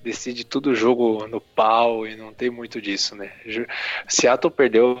decide tudo jogo no pau e não tem muito disso, né? Seattle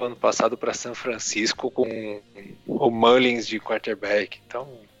perdeu ano passado para São Francisco com o Mullins de quarterback. Então,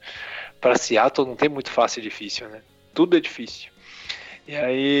 para Seattle não tem muito fácil e difícil, né? Tudo é difícil. E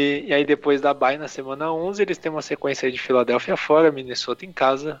aí depois da bye na semana 11 eles têm uma sequência aí de Filadélfia fora, Minnesota em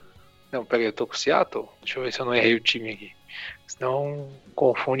casa. Não, peraí, eu tô com Seattle? Deixa eu ver se eu não errei o time aqui. Senão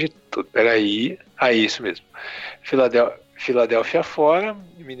confunde tudo. Peraí. Isso mesmo. Filadélfia fora,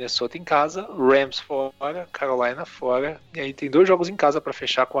 Minnesota em casa, Rams fora, Carolina fora. E aí tem 2 jogos em casa para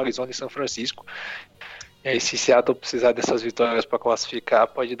fechar com Arizona e São Francisco. E aí se Seattle precisar dessas vitórias para classificar,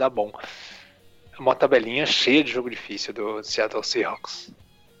 pode dar bom. É uma tabelinha cheia de jogo difícil do Seattle Seahawks.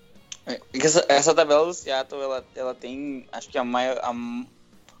 Essa tabela do Seattle, ela tem, acho que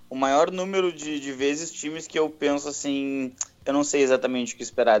o maior número de vezes times que eu penso assim, eu não sei exatamente o que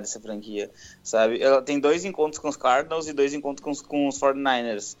esperar dessa franquia, sabe? Ela tem 2 encontros com os Cardinals e 2 encontros com os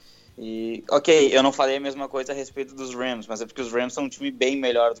 49ers. E, eu não falei a mesma coisa a respeito dos Rams, mas é porque os Rams são um time bem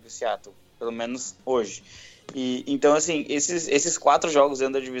melhor do que o Seattle, pelo menos hoje. E, então, assim, esses 4 jogos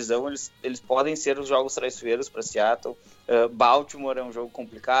dentro da divisão, eles podem ser os jogos traiçoeiros para Seattle. Baltimore é um jogo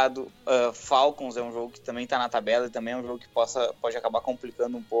complicado. Falcons é um jogo que também está na tabela e também é um jogo que pode acabar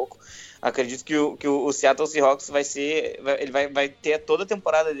complicando um pouco. Acredito que o Seattle Seahawks vai ter toda a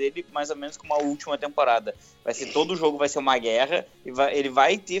temporada dele mais ou menos como a última temporada. Todo jogo vai ser uma guerra e ele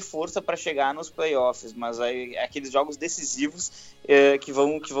vai ter força para chegar nos playoffs, mas aqueles jogos decisivos que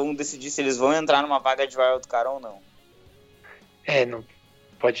vão decidir se eles vão entrar numa vaga de wild card ou não. Não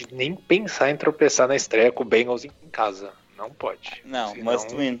pode nem pensar em tropeçar na estreia com o Bengals em casa. Não pode. Não,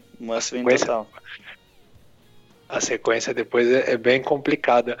 senão, must win total. A sequência depois é bem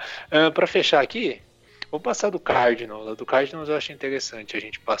complicada. Para fechar aqui, vou passar do Cardinals. A do Cardinals eu acho interessante a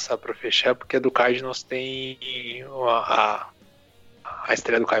gente passar para fechar, porque a do Cardinals tem a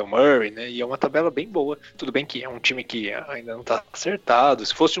estreia do Kyle Murray, né? E é uma tabela bem boa. Tudo bem que é um time que ainda não está acertado.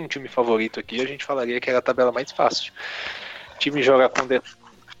 Se fosse um time favorito aqui, a gente falaria que era a tabela mais fácil. O time joga com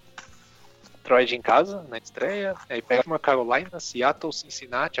Detroit em casa, na estreia. Aí pega uma Carolina, Seattle,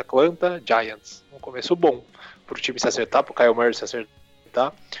 Cincinnati, Atlanta, Giants. Um começo bom para o time se acertar, para o Kyle Murray se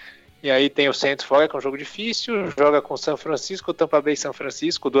acertar. E aí tem o Saints fora, que é um jogo difícil. Joga com São Francisco, Tampa Bay e São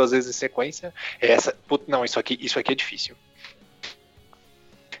Francisco, 2 vezes em sequência. Não, isso aqui é difícil.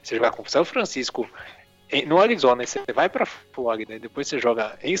 Você jogar com São Francisco no Arizona, você vai para Flórida e depois você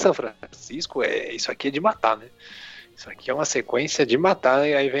joga em São Francisco, isso aqui é de matar, né? Isso aqui é uma sequência de matar,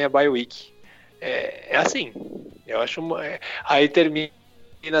 e aí vem a bye week. É assim, eu acho. Aí termina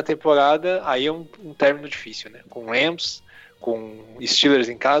a temporada, aí é um término difícil, né? Com Rams, com Steelers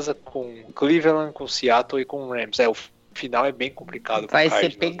em casa, com Cleveland, com Seattle e com Rams. O final é bem complicado. Vai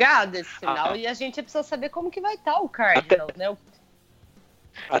ser pegado esse final e a gente precisa saber como que vai estar o Cardinals, né?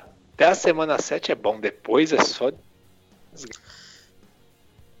 Até a semana 7 é bom, depois é só.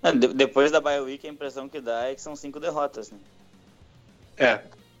 Depois da bye week, a impressão que dá é que são 5 derrotas, né?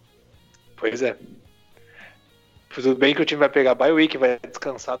 Pois é. Tudo bem que o time vai pegar bye week, vai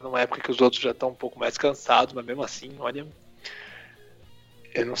descansar numa época que os outros já estão um pouco mais cansados, mas mesmo assim, olha,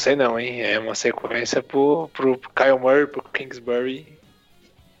 eu não sei não, hein? É uma sequência pro Kyle Murray, pro Kingsbury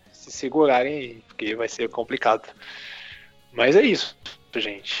se segurarem aí, porque vai ser complicado. Mas é isso,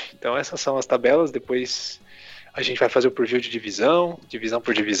 gente. Então essas são as tabelas. Depois a gente vai fazer o preview de divisão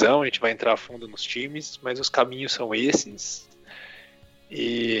por divisão, a gente vai entrar a fundo nos times, mas os caminhos são esses.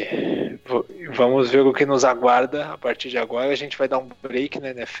 E vamos ver o que nos aguarda a partir de agora. A gente vai dar um break na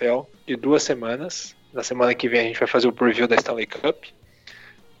NFL de 2 semanas. Na semana que vem a gente vai fazer o preview da Stanley Cup,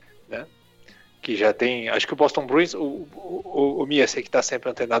 né? Que já tem, acho que o Boston Bruins, o Mia, você que está sempre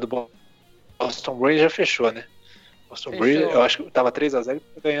antenado, o Boston Bruins já fechou, né? Boston Bruins, eu acho que estava 3-0 e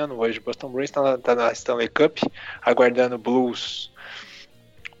tá ganhando hoje. Boston Bruins está na Stanley Cup, aguardando Blues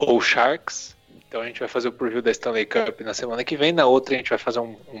ou Sharks. Então a gente vai fazer o preview da Stanley Cup na semana que vem. Na outra a gente vai fazer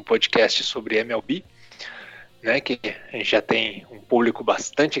um podcast sobre MLB, né? Que a gente já tem um público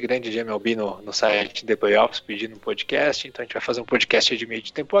bastante grande de MLB no site The Playoffs pedindo um podcast. Então a gente vai fazer um podcast de meio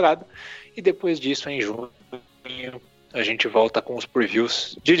de temporada. E depois disso, em junho, a gente volta com os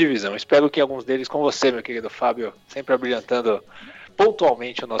previews de divisão. Espero que alguns deles com você, meu querido Fábio, sempre abrilhantando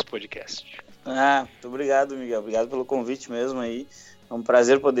pontualmente o nosso podcast. Muito obrigado, Miguel. Obrigado pelo convite mesmo aí. É um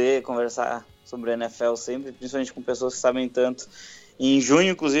prazer poder conversar sobre a NFL sempre, principalmente com pessoas que sabem tanto. Em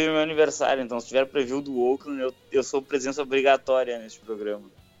junho, inclusive, é meu aniversário, então se tiver preview do Oakland, eu sou presença obrigatória neste programa.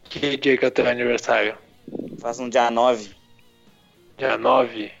 Que dia que é o teu aniversário? Faço no dia 9. Dia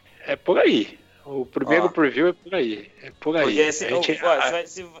 9? É por aí. O primeiro preview é por aí. Porque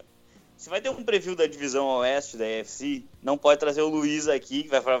se vai ter um preview da divisão oeste da AFC, não pode trazer o Luiz aqui, que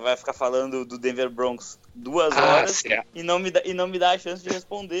vai ficar falando do Denver Broncos 2 horas e não me dá a chance de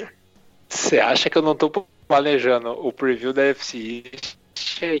responder. Você acha que eu não tô planejando o preview da AFC?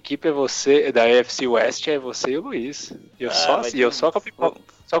 A equipe é você, da AFC West é você e o Luiz. Eu só com a pipoca.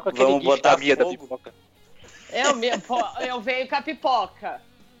 Só com aquele gif da minha da pipoca. Eu venho com a pipoca.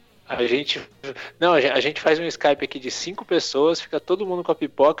 A gente faz um Skype aqui de 5 pessoas, fica todo mundo com a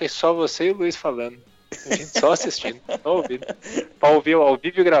pipoca e só você e o Luiz falando. A gente só assistindo, só ouvindo. Pra ouvir ao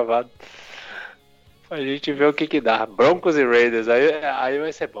vivo e gravado. Pra gente ver o que dá. Broncos e Raiders, aí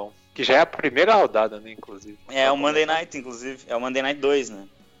vai ser bom. Que já é a primeira rodada, né, inclusive. É o Monday Night, inclusive. É o Monday Night 2, né?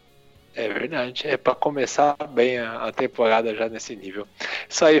 É verdade. É pra começar bem a temporada já nesse nível.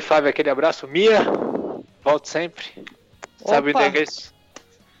 Isso aí, Fábio. Aquele abraço. Mia, volte sempre. Sabe o endereço?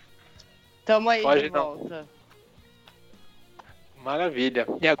 Tamo aí Pode de volta. Maravilha.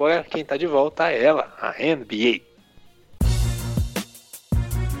 E agora quem tá de volta é ela, a NBA.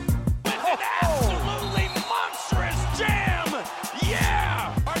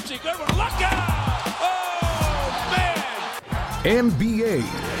 NBA.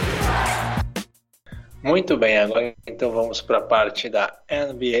 Muito bem, agora então vamos para a parte da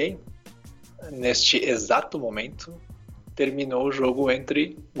NBA. Neste exato momento, terminou o jogo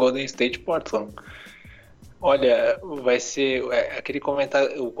entre Golden State e Portland. Olha, vai ser aquele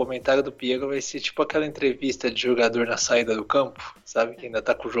comentário, o comentário do Piero vai ser tipo aquela entrevista de jogador na saída do campo, sabe? Que ainda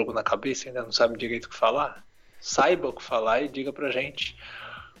tá com o jogo na cabeça, ainda não sabe direito o que falar. Saiba o que falar e diga pra gente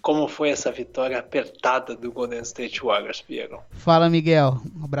como foi essa vitória apertada do Golden State Warriors, Piero? Fala, Miguel.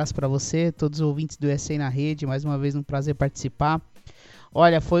 Um abraço para você, todos os ouvintes do USA na rede. Mais uma vez um prazer participar.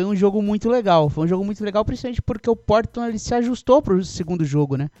 Olha, foi um jogo muito legal. Principalmente porque o Portland ele se ajustou para o segundo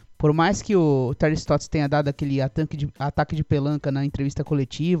jogo, né? Por mais que o Terry Stotts tenha dado aquele ataque de pelanca na entrevista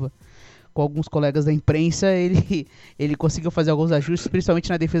coletiva com alguns colegas da imprensa, ele conseguiu fazer alguns ajustes, principalmente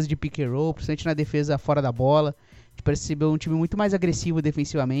na defesa de pick and roll, principalmente na defesa fora da bola. A gente percebeu um time muito mais agressivo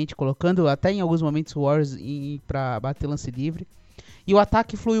defensivamente, colocando até em alguns momentos o Warriors para bater lance livre. E o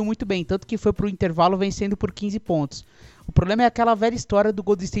ataque fluiu muito bem, tanto que foi pro intervalo vencendo por 15 pontos. O problema é aquela velha história do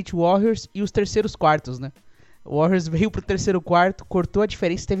Golden State Warriors e os terceiros quartos, né? O Warriors veio pro terceiro quarto, cortou a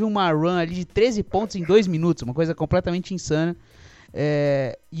diferença, teve uma run ali de 13 pontos em 2 minutos, uma coisa completamente insana.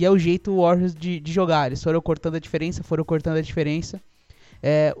 E é o jeito Warriors de jogar, eles foram cortando a diferença.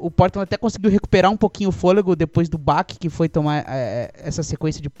 O Portland até conseguiu recuperar um pouquinho o fôlego depois do baque que foi tomar essa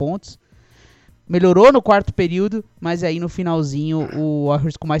sequência de pontos. Melhorou no quarto período, mas aí no finalzinho o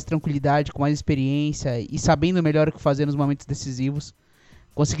Warriors com mais tranquilidade, com mais experiência e sabendo melhor o que fazer nos momentos decisivos,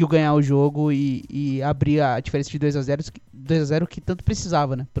 conseguiu ganhar o jogo e abrir a diferença de 2-0 que tanto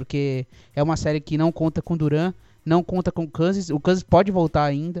precisava, né? Porque é uma série que não conta com Durant, não conta com o Cousins. O Cousins pode voltar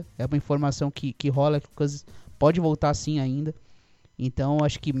ainda, é uma informação que rola que o Cousins pode voltar sim ainda. Então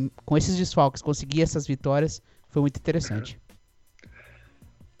acho que com esses desfalques, conseguir essas vitórias foi muito interessante.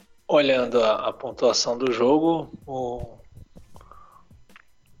 Olhando a pontuação do jogo,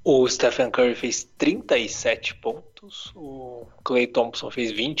 o Stephen Curry fez 37 pontos, o Klay Thompson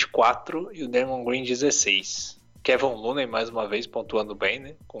fez 24 e o Draymond Green 16. Kevin Looney mais uma vez pontuando bem,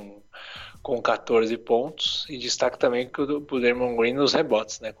 né, com 14 pontos, e destaque também que o Draymond Green nos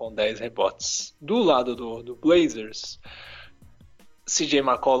rebotes, né, com 10 rebotes. Do lado do Blazers, CJ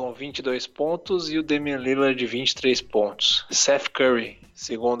McCollum 22 pontos e o Damian Lillard 23 pontos. Seth Curry,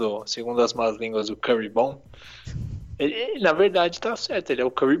 segundo as más línguas, o Curry bom, ele na verdade tá certo, ele é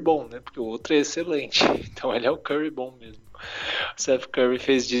o Curry bom, né? Porque o outro é excelente, então ele é o Curry bom mesmo. Seth Curry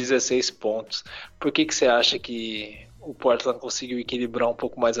fez 16 pontos. Por que você acha que o Portland conseguiu equilibrar um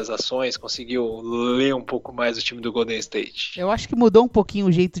pouco mais as ações, conseguiu ler um pouco mais o time do Golden State? Eu acho que mudou um pouquinho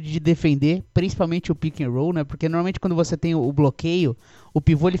o jeito de defender, principalmente o pick and roll, né? Porque normalmente quando você tem o bloqueio, o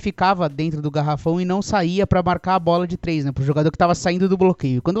pivô ele ficava dentro do garrafão e não saía para marcar a bola de 3, né? Pro jogador que estava saindo do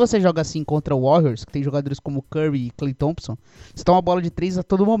bloqueio. Quando você joga assim contra o Warriors, que tem jogadores como Curry e Klay Thompson, você toma a bola de 3 a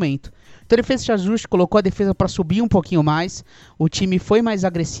todo momento. Então ele fez esse ajuste, colocou a defesa para subir um pouquinho mais, o time foi mais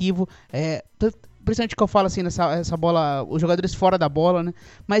agressivo, principalmente que eu falo assim, nessa bola, os jogadores fora da bola, né?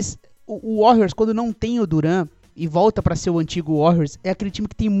 Mas o Warriors, quando não tem o Durant e volta para ser o antigo Warriors, é aquele time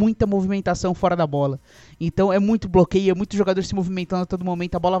que tem muita movimentação fora da bola. Então é muito bloqueio, é muito jogador se movimentando a todo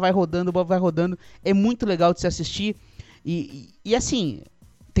momento, a bola vai rodando, é muito legal de se assistir. E assim,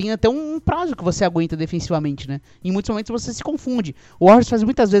 tem até um prazo que você aguenta defensivamente, né? Em muitos momentos você se confunde. O Warriors faz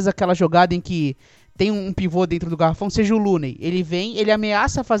muitas vezes aquela jogada em que tem um pivô dentro do garrafão, seja o Looney. Ele vem, ele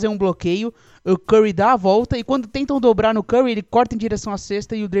ameaça fazer um bloqueio, o Curry dá a volta, e quando tentam dobrar no Curry, ele corta em direção à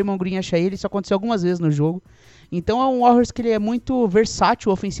cesta e o Draymond Green acha ele. Isso aconteceu algumas vezes no jogo. Então é um Warriors que ele é muito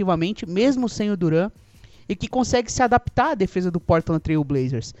versátil ofensivamente, mesmo sem o Durant, e que consegue se adaptar à defesa do Portland Trail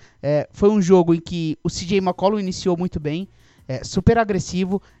Blazers. Foi um jogo em que o CJ McCollum iniciou muito bem, super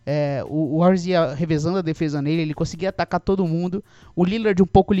agressivo, o Warriors ia revezando a defesa nele, ele conseguia atacar todo mundo. O Lillard um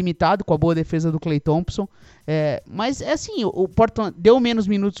pouco limitado com a boa defesa do Klay Thompson, mas assim, o Portland deu menos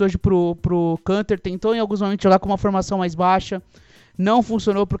minutos hoje pro Cantor, tentou em alguns momentos jogar com uma formação mais baixa, não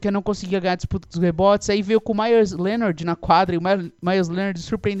funcionou porque não conseguia ganhar a disputa dos rebotes. Aí veio com o Myers Leonard na quadra, e o Myers Leonard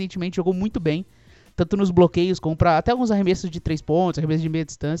surpreendentemente jogou muito bem, tanto nos bloqueios como para até alguns arremessos de 3 pontos, arremessos de meia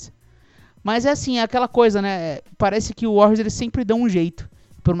distância. Mas é assim, é aquela coisa, né? Parece que o Warriors eles sempre dão um jeito.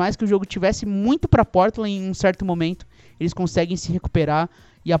 Por mais que o jogo tivesse muito para Portland em um certo momento, eles conseguem se recuperar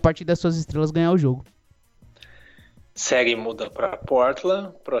e a partir das suas estrelas ganhar o jogo. Série muda para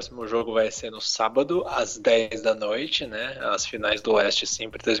Portland. Próximo jogo vai ser no sábado às 10 da noite, né? As finais do Oeste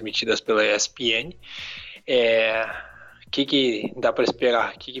sempre transmitidas pela ESPN. O que dá para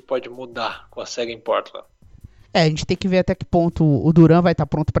esperar? O que pode mudar com a série em Portland? A gente tem que ver até que ponto o Durant vai estar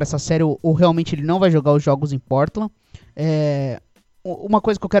pronto para essa série ou realmente ele não vai jogar os jogos em Portland. Uma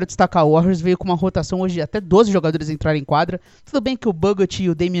coisa que eu quero destacar, o Warriors veio com uma rotação hoje, até 12 jogadores entraram em quadra. Tudo bem que o Bogut e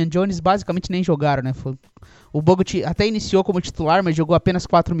o Damian Jones basicamente nem jogaram, né? O Bogut até iniciou como titular, mas jogou apenas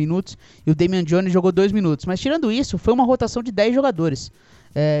 4 minutos, e o Damian Jones jogou 2 minutos. Mas tirando isso, foi uma rotação de 10 jogadores.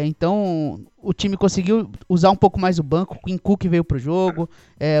 Então o time conseguiu usar um pouco mais o banco. O Quinn Cook veio pro jogo,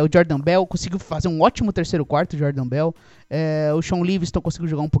 o Jordan Bell conseguiu fazer um ótimo terceiro quarto. O Jordan Bell, o Sean Livingston conseguiu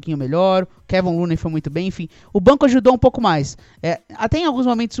jogar um pouquinho melhor, o Kevin Looney foi muito bem. Enfim, o banco ajudou um pouco mais. Até em alguns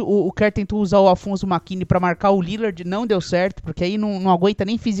momentos o Kerr tentou usar o Alfonso McKinnie para marcar o Lillard, não deu certo, porque aí não aguenta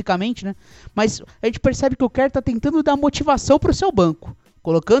nem fisicamente, né? Mas a gente percebe que o Kerr tá tentando dar motivação pro seu banco,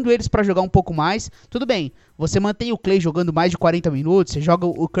 colocando eles para jogar um pouco mais. Tudo bem, você mantém o Klay jogando mais de 40 minutos, você joga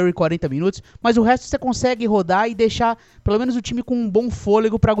o Curry 40 minutos, mas o resto você consegue rodar e deixar pelo menos o time com um bom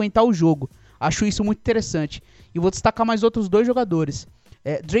fôlego para aguentar o jogo. Acho isso muito interessante. E vou destacar mais outros 2 jogadores.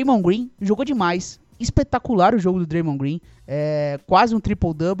 Draymond Green jogou demais, espetacular o jogo do Draymond Green, quase um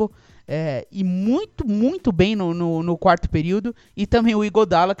triple-double, e muito, muito bem no quarto período. E também o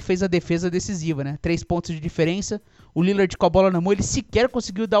Iguodala, que fez a defesa decisiva, né? 3 pontos de diferença. O Lillard com a bola na mão, ele sequer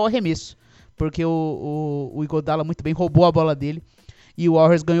conseguiu dar o arremesso, porque o Iguodala muito bem roubou a bola dele e o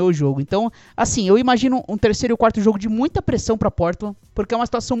Warriors ganhou o jogo. Então, assim, eu imagino um terceiro e quarto jogo de muita pressão para Portland, porque é uma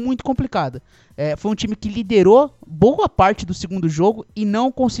situação muito complicada. Foi um time que liderou boa parte do segundo jogo e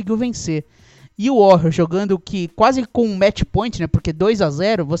não conseguiu vencer. E o Warriors jogando quase com um match point, né? Porque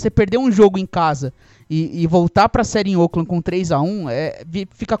 2-0, você perder um jogo em casa e voltar para a série em Oakland com 3-1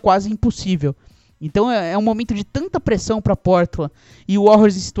 fica quase impossível. Então é um momento de tanta pressão para Portland e o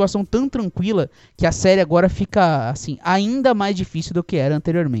Warriors em situação tão tranquila que a série agora fica assim ainda mais difícil do que era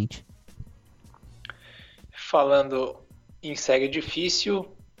anteriormente. Falando em série difícil,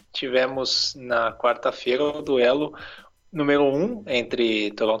 tivemos na quarta-feira o duelo número 1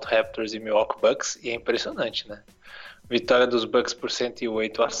 entre Toronto Raptors e Milwaukee Bucks, e é impressionante, né? Vitória dos Bucks por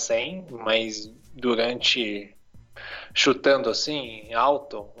 108-100, mas chutando assim,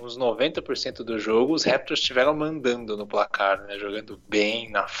 alto, uns 90% do jogo, os Raptors estiveram mandando no placar, né? Jogando bem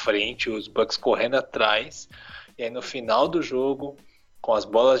na frente, os Bucks correndo atrás, e aí no final do jogo, com as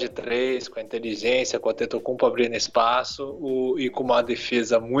bolas de 3, com a inteligência, com a Antetokounmpo abrindo espaço, e com uma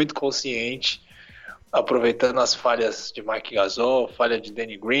defesa muito consciente, aproveitando as falhas de Marc Gasol, falha de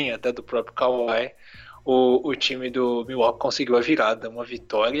Danny Green, até do próprio Kawhi, o time do Milwaukee conseguiu a virada, uma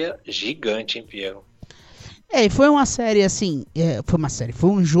vitória gigante, hein, Piero? E foi uma série assim, foi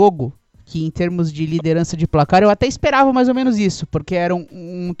um jogo que em termos de liderança de placar eu até esperava mais ou menos isso, porque era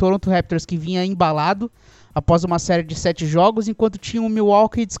um Toronto Raptors que vinha embalado após uma série de 7 jogos, enquanto tinha um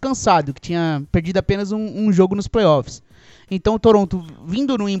Milwaukee descansado, que tinha perdido apenas um jogo nos playoffs. Então o Toronto,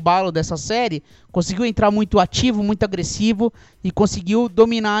 vindo no embalo dessa série, conseguiu entrar muito ativo, muito agressivo e conseguiu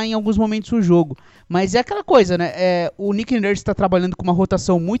dominar em alguns momentos o jogo. Mas é aquela coisa, né? O Nick Nurse está trabalhando com uma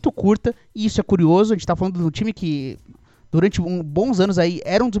rotação muito curta, e isso é curioso. A gente está falando de um time que durante bons anos aí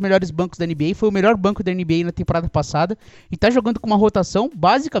era um dos melhores bancos da NBA, foi o melhor banco da NBA na temporada passada, e está jogando com uma rotação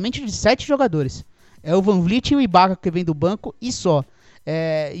basicamente de 7 jogadores. É o Van Vliet e o Ibaka que vem do banco e só.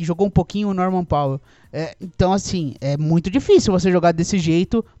 E jogou um pouquinho o Norman Powell. Então, assim, é muito difícil você jogar desse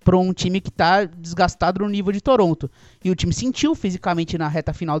jeito para um time que tá desgastado no nível de Toronto. E o time sentiu fisicamente na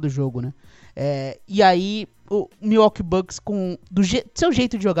reta final do jogo, né? E aí, o Milwaukee Bucks com seu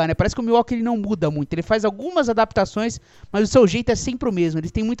jeito de jogar, né? Parece que o Milwaukee ele não muda muito. Ele faz algumas adaptações, mas o seu jeito é sempre o mesmo.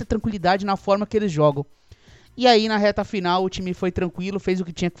 Eles têm muita tranquilidade na forma que eles jogam. E aí, na reta final, o time foi tranquilo, fez o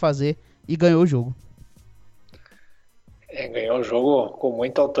que tinha que fazer e ganhou o jogo. Ganhou o jogo com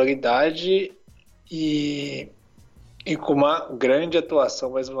muita autoridade e com uma grande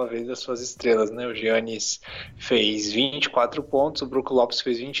atuação, mais uma vez, das suas estrelas, né? O Giannis fez 24 pontos, o Brook Lopes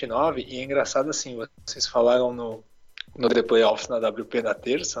fez 29, e é engraçado assim, vocês falaram no The Playoffs na WP na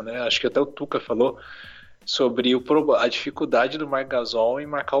terça, né? Acho que até o Tuca falou sobre a dificuldade do Marc Gasol em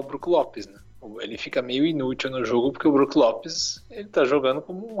marcar o Brook Lopes, né? Ele fica meio inútil no jogo porque o Brook Lopes ele tá jogando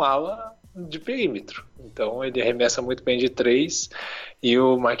como um ala de perímetro, então ele arremessa muito bem de 3 e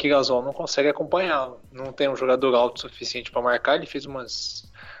o Marc Gasol não consegue acompanhá-lo, não tem um jogador alto o suficiente para marcar. Ele fez umas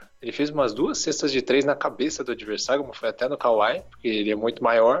 2 cestas de 3 na cabeça do adversário, uma foi até no Kawhi, porque ele é muito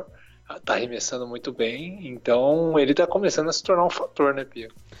maior, tá arremessando muito bem, então ele tá começando a se tornar um fator, né, Pio?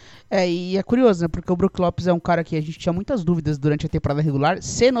 E é curioso, né, porque o Brook Lopes é um cara que a gente tinha muitas dúvidas durante a temporada regular,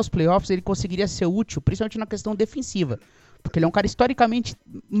 se nos playoffs ele conseguiria ser útil, principalmente na questão defensiva. Porque ele é um cara historicamente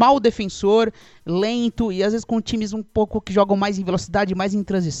mal defensor, lento e às vezes com times um pouco que jogam mais em velocidade, mais em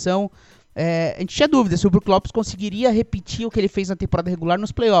transição. A gente tinha dúvida se o Brook Lopes conseguiria repetir o que ele fez na temporada regular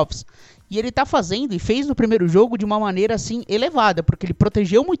nos playoffs. E ele tá fazendo e fez no primeiro jogo de uma maneira assim elevada, porque ele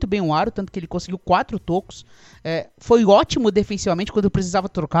protegeu muito bem o aro, tanto que ele conseguiu 4 tocos. Foi ótimo defensivamente quando precisava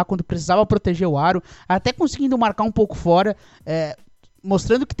trocar, quando precisava proteger o aro, até conseguindo marcar um pouco fora.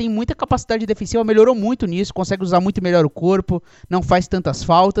 mostrando que tem muita capacidade defensiva, melhorou muito nisso, consegue usar muito melhor o corpo, não faz tantas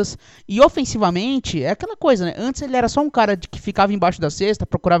faltas. E ofensivamente, é aquela coisa, né? Antes ele era só um cara que ficava embaixo da cesta,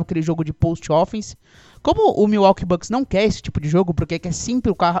 procurava aquele jogo de post offense. Como o Milwaukee Bucks não quer esse tipo de jogo, porque quer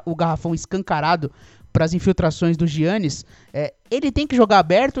sempre o garrafão escancarado para as infiltrações do Giannis, ele tem que jogar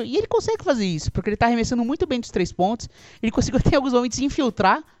aberto e ele consegue fazer isso, porque ele tá arremessando muito bem dos 3 pontos, ele conseguiu até em alguns momentos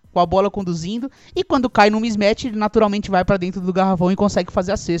infiltrar com a bola conduzindo, e quando cai no mismatch, ele naturalmente vai para dentro do garrafão e consegue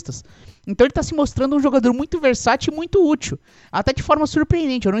fazer as cestas. Então ele tá se mostrando um jogador muito versátil e muito útil, até de forma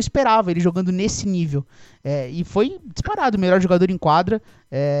surpreendente, eu não esperava ele jogando nesse nível, e foi disparado o melhor jogador em quadra,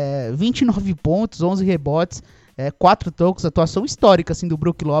 29 pontos, 11 rebotes, 4 tocos, atuação histórica assim, do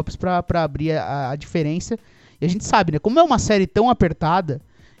Brook Lopes para abrir a diferença. E a gente sabe, né, como é uma série tão apertada,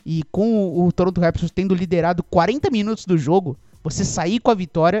 e com o Toronto Raptors tendo liderado 40 minutos do jogo, você sair com a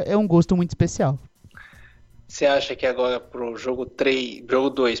vitória é um gosto muito especial. Você acha que agora pro jogo 2,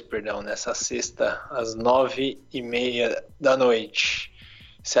 nessa sexta, às 9h30 da noite,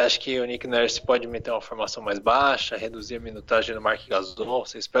 você acha que o Nick Nurse pode meter uma formação mais baixa, reduzir a minutagem do Marc Gasol?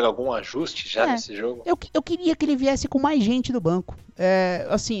 Você espera algum ajuste já nesse jogo? Eu queria que ele viesse com mais gente do banco.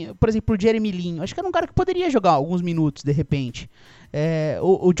 Assim, por exemplo, o Jeremy Lin. Acho que era um cara que poderia jogar alguns minutos, de repente.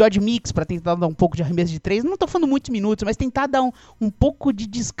 O George Mix, para tentar dar um pouco de arremesso de 3. Não tô falando muitos minutos, mas tentar dar um pouco de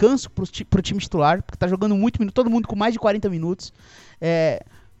descanso pro time titular, porque tá jogando muito minuto, todo mundo com mais de 40 minutos.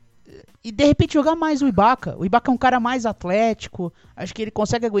 E de repente jogar mais o Ibaka. O Ibaka é um cara mais atlético. Acho que ele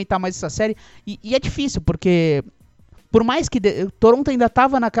consegue aguentar mais essa série. E é difícil, porque por mais que Toronto ainda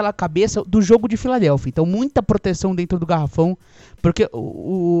estava naquela cabeça do jogo de Filadélfia. Então muita proteção dentro do garrafão. Porque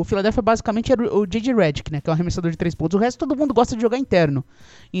o Philadelphia basicamente era o J.J. Redick, né, que é um arremessador de 3 pontos. O resto todo mundo gosta de jogar interno.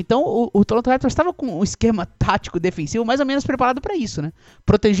 Então o Toronto Raptors estava com um esquema tático defensivo mais ou menos preparado para isso, né?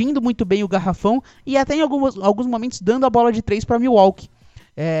 Protegendo muito bem o garrafão e até em alguns momentos dando a bola de 3 para Milwaukee.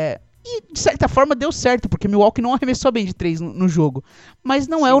 E de certa forma deu certo, porque Milwaukee não arremessou bem de 3 no jogo. Mas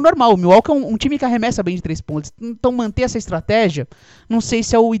não é o normal. O Milwaukee é um time que arremessa bem de 3 pontos. Então manter essa estratégia, não sei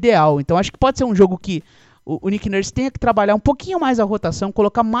se é o ideal. Então acho que pode ser um jogo que o Nick Nurse tenha que trabalhar um pouquinho mais a rotação,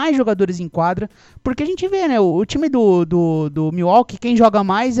 colocar mais jogadores em quadra, porque a gente vê, né, o time do Milwaukee, quem joga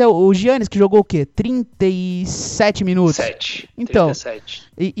mais é o Giannis, que jogou o quê? 37 minutos. 7. Então,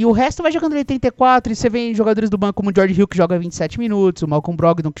 37. E o resto vai jogando ali 34, e você vê jogadores do banco como o George Hill, que joga 27 minutos, o Malcolm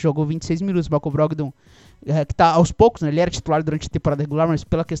Brogdon, que jogou 26 minutos, o Malcolm Brogdon, que tá aos poucos, né, ele era titular durante a temporada regular, mas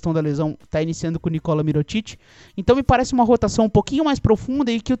pela questão da lesão tá iniciando com o Nikola Mirotic. Então me parece uma rotação um pouquinho mais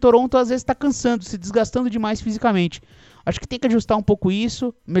profunda e que o Toronto às vezes tá cansando, se desgastando demais fisicamente. Acho que tem que ajustar um pouco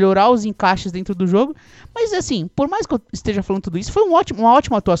isso, melhorar os encaixes dentro do jogo, mas assim, por mais que eu esteja falando tudo isso, foi uma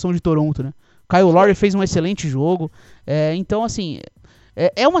ótima atuação de Toronto, né? Kyle Lowry fez um excelente jogo, então assim,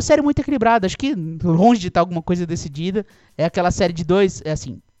 é uma série muito equilibrada, acho que longe de estar alguma coisa decidida, é aquela série de 2,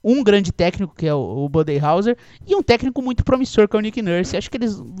 assim, um grande técnico, que é o Budenholzer, e um técnico muito promissor, que é o Nick Nurse. Acho que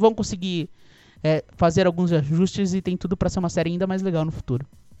eles vão conseguir fazer alguns ajustes e tem tudo para ser uma série ainda mais legal no futuro.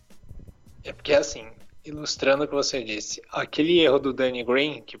 É porque, assim, ilustrando o que você disse, aquele erro do Danny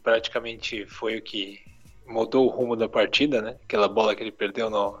Green, que praticamente foi o que mudou o rumo da partida, né? Aquela bola que ele perdeu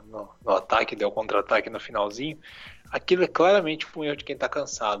no ataque, deu contra-ataque no finalzinho, aquilo é claramente um erro de quem tá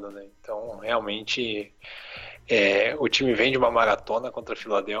cansado, né? Então, realmente... o time vem de uma maratona contra a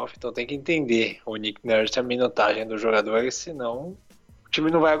Filadélfia, então tem que entender o Nick Nurse, a minutagem dos jogadores, senão o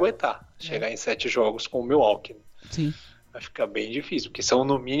time não vai aguentar chegar em 7 jogos com o Milwaukee. Sim. Vai ficar bem difícil, porque são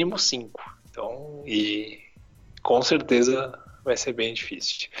no mínimo 5. Então, e com certeza vai ser bem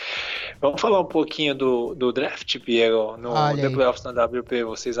difícil. Vamos falar um pouquinho do draft, Piero. No The Playoffs na WP,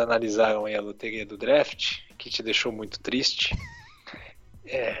 vocês analisaram aí a loteria do draft, que te deixou muito triste.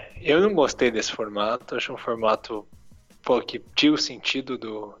 Eu não gostei desse formato, acho um formato que tira o sentido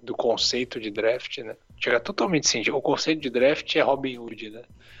do conceito de draft, né? Tira totalmente sentido. O conceito de draft é Robin Hood, né?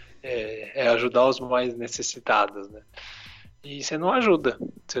 É ajudar os mais necessitados, né? E você não ajuda.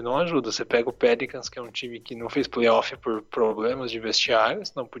 Você pega o Pelicans, que é um time que não fez playoff por problemas de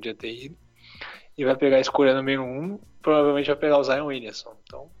vestiários, não podia ter ido, e vai pegar a escolha número 1, provavelmente vai pegar o Zion Williamson.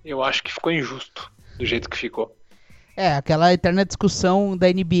 Então, eu acho que ficou injusto do jeito que ficou. Aquela eterna discussão da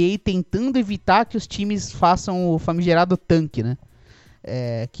NBA tentando evitar que os times façam o famigerado tanque, né?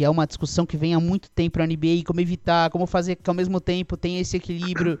 Que é uma discussão que vem há muito tempo na NBA, como evitar, como fazer que ao mesmo tempo tenha esse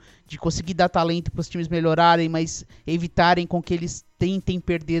equilíbrio de conseguir dar talento para os times melhorarem, mas evitarem com que eles tentem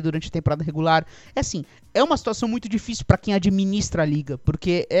perder durante a temporada regular. É uma situação muito difícil para quem administra a liga,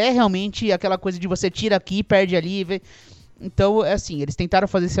 porque é realmente aquela coisa de você tira aqui, perde ali, Então, é assim, eles tentaram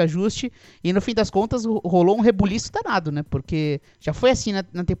fazer esse ajuste e no fim das contas rolou um rebuliço danado, né? Porque já foi assim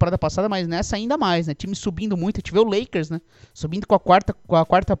na temporada passada, mas nessa ainda mais, né? Time subindo muito, a gente vê o Lakers, né? Subindo com a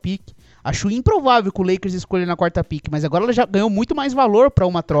quarta pick. Acho improvável que o Lakers escolha na quarta pick, mas agora ela já ganhou muito mais valor para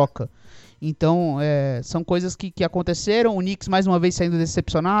uma troca. Então, são coisas que aconteceram. O Knicks mais uma vez saindo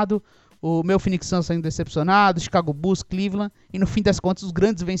decepcionado, o meu Phoenix Suns saindo decepcionado, Chicago Bulls, Cleveland, e no fim das contas os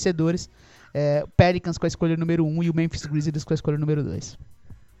grandes vencedores, Pelicans com a escolha número 1 e o Memphis Grizzlies com a escolha número 2.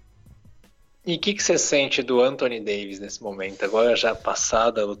 E o que você sente do Anthony Davis nesse momento? Agora já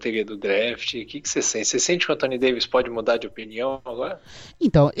passada a loteria do draft, o que você sente? Você sente que o Anthony Davis pode mudar de opinião agora?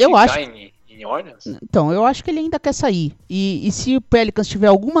 Então, eu acho... Em Orleans? Então, eu acho que ele ainda quer sair. E se o Pelicans tiver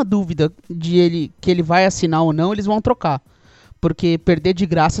alguma dúvida que ele vai assinar ou não, eles vão trocar. Porque perder de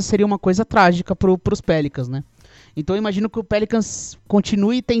graça seria uma coisa trágica pros Pelicans, né? Então eu imagino que o Pelicans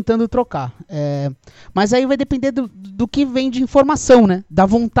continue tentando trocar. Mas aí vai depender do que vem de informação, né? Da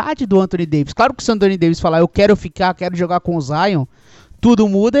vontade do Anthony Davis. Claro que se o Anthony Davis falar, eu quero ficar, quero jogar com o Zion, tudo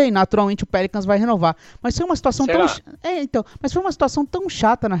muda e naturalmente o Pelicans vai renovar. Mas foi uma situação mas foi uma situação tão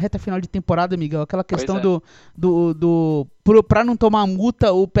chata na reta final de temporada, Miguel. Aquela questão pra não tomar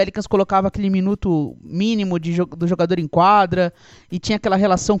multa, o Pelicans colocava aquele minuto mínimo do jogador em quadra e tinha aquela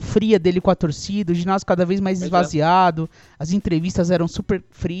relação fria dele com a torcida, o ginásio cada vez mais esvaziado, as entrevistas eram super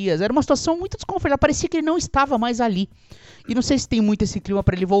frias, era uma situação muito desconfortável, parecia que ele não estava mais ali. E não sei se tem muito esse clima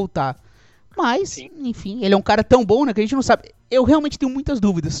pra ele voltar. Mas, sim, enfim, ele é um cara tão bom, né, que a gente não sabe. Eu realmente tenho muitas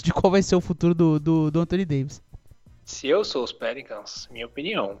dúvidas de qual vai ser o futuro do Anthony Davis. Se eu sou os Pelicans, minha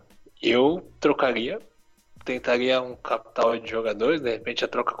opinião, eu tentaria um capital de jogadores, de repente a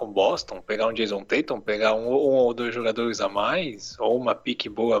troca com Boston, pegar um Jason Tatum, pegar um ou dois jogadores a mais, ou uma pique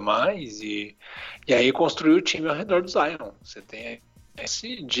boa a mais, e aí construir o time ao redor do Zion. Você tem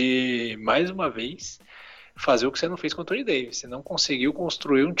esse de, mais uma vez, fazer o que você não fez com o Anthony Davis. Você não conseguiu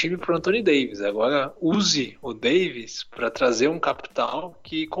construir um time para o Anthony Davis. Agora use o Davis para trazer um capital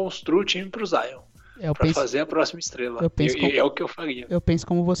que construa o time para o Zion. Para fazer a próxima estrela. É o que eu faria. Eu penso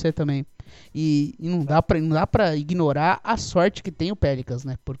como você também. E não dá para ignorar a sorte que tem o Pelicans,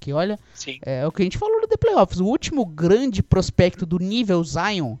 né? Porque olha, é o que a gente falou no The Playoffs. O último grande prospecto do nível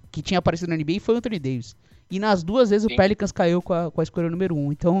Zion que tinha aparecido na NBA foi o Anthony Davis. E nas duas vezes o Pelicans caiu com a escolha número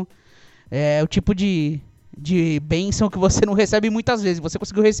 1. Então, é o tipo de bênção que você não recebe muitas vezes. Você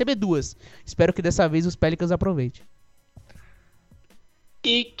conseguiu receber 2. Espero que dessa vez os Pelicans aproveitem.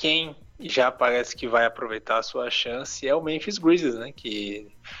 E quem já parece que vai aproveitar a sua chance é o Memphis Grizzlies, né?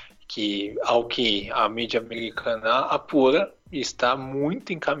 Que ao que a mídia americana apura, está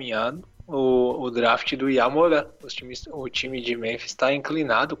muito encaminhado o draft do Yamoran. O time de Memphis está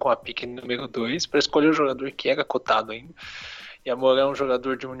inclinado com a pick número 2 para escolher o jogador que era cotado ainda. Yamoran é um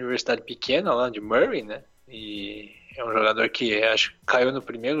jogador de uma universidade pequena lá de Murray, né? E é um jogador que acho que caiu no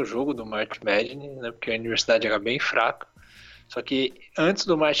primeiro jogo do March Madness, né? Porque a universidade era bem fraca. Só que antes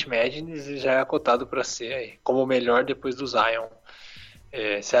do March Madness ele já é cotado para ser como o melhor depois do Zion.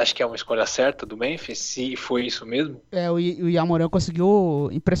 Você acha que é uma escolha certa do Memphis? Se foi isso mesmo? O Yamoran conseguiu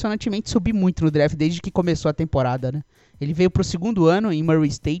impressionantemente subir muito no draft desde que começou a temporada, né? Ele veio pro segundo ano em Murray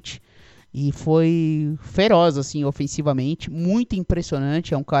State e foi feroz, assim, ofensivamente, muito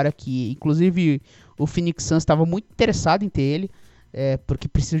impressionante. É um cara que, inclusive, o Phoenix Suns estava muito interessado em ter ele, porque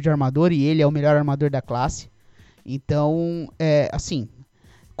precisa de armador e ele é o melhor armador da classe. Então, assim,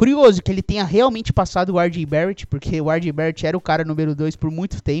 curioso que ele tenha realmente passado o R.J. Barrett, porque o R.J. Barrett era o cara número 2 por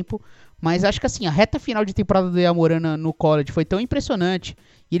muito tempo, mas acho que assim, a reta final de temporada do Yamoran no college foi tão impressionante,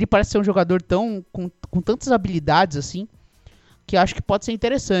 e ele parece ser um jogador com tantas habilidades assim, que acho que pode ser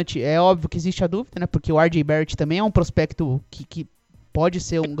interessante. É óbvio que existe a dúvida, né, porque o R.J. Barrett também é um prospecto que pode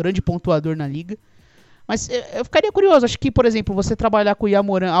ser um grande pontuador na liga, mas eu ficaria curioso. Acho que, por exemplo, você trabalhar com o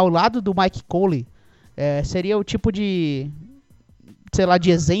Yamoran ao lado do Mike Conley, seria o tipo de, sei lá,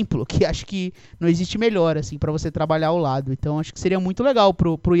 de exemplo que acho que não existe melhor, assim, pra você trabalhar ao lado. Então acho que seria muito legal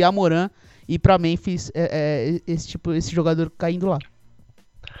pro Yamoran e pra Memphis esse jogador caindo lá.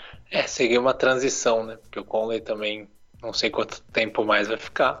 Seria uma transição, né? Porque o Conley também não sei quanto tempo mais vai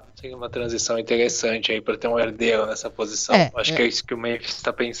ficar. Seria uma transição interessante aí pra ter um herdeiro nessa posição. Acho que é isso que o Memphis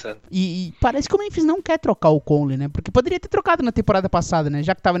tá pensando. E parece que o Memphis não quer trocar o Conley, né? Porque poderia ter trocado na temporada passada, né?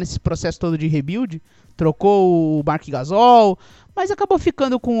 Já que tava nesse processo todo de rebuild, trocou o Marc Gasol, mas acabou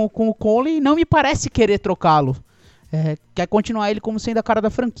ficando com o Conley e não me parece querer trocá-lo. Quer continuar ele como sendo a cara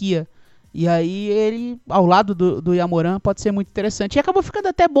da franquia. E aí ele, ao lado do Yamoran, pode ser muito interessante. E acabou ficando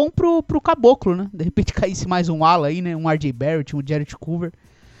até bom pro Caboclo, né? De repente caísse mais um ala aí, né? Um R.J. Barrett, um Jarrett Culver.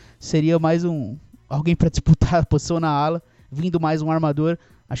 Seria mais alguém para disputar a posição na ala. Vindo mais um armador.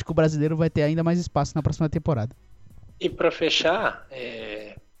 Acho que o brasileiro vai ter ainda mais espaço na próxima temporada. E para fechar,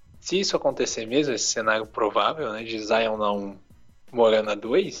 se isso acontecer mesmo, esse cenário provável, né, de Zion não morar na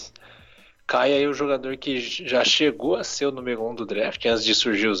 2, cai aí o jogador que já chegou a ser o número 1 do draft, antes de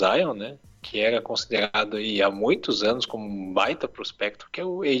surgir o Zion, né, que era considerado aí há muitos anos como um baita prospecto, que é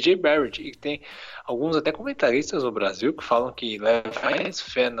o A.J. Barrett. E tem alguns até comentaristas no Brasil que falam que leva mais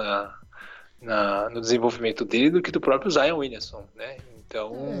fé no desenvolvimento dele do que do próprio Zion Williamson, né?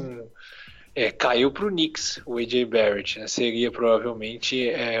 Então, caiu para o Knicks, o A.J. Barrett, né? Seria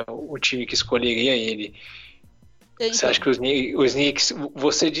provavelmente o time que escolheria ele. Você acha que os Knicks...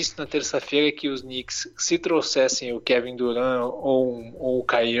 Você disse na terça-feira que os Knicks, se trouxessem o Kevin Durant ou o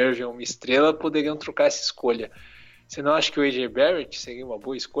Kyrie Irving, uma estrela, poderiam trocar essa escolha. Você não acha que o A.J. Barrett seria uma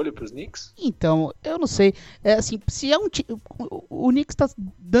boa escolha para os Knicks? Então, eu não sei. Assim, se é o Knicks tá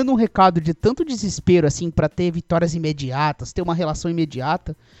dando um recado de tanto desespero, assim, para ter vitórias imediatas, ter uma relação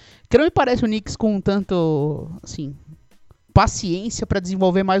imediata, que não me parece o Knicks com tanto, assim, paciência para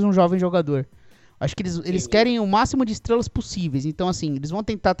desenvolver mais um jovem jogador. Acho que eles querem o máximo de estrelas possíveis. Então, assim, eles vão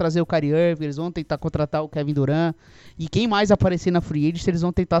tentar trazer o Kyrie Irving, eles vão tentar contratar o Kevin Durant. E quem mais aparecer na Free Agency, eles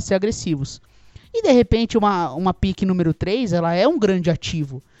vão tentar ser agressivos. E, de repente, uma pick número 3, ela é um grande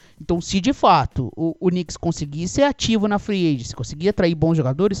ativo. Então, se de fato o Knicks conseguir ser ativo na Free Agency, conseguir atrair bons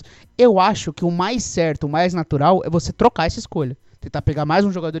jogadores, eu acho que o mais certo, o mais natural, é você trocar essa escolha. Tentar pegar mais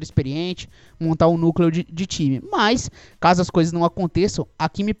um jogador experiente, montar um núcleo de time. Mas, caso as coisas não aconteçam,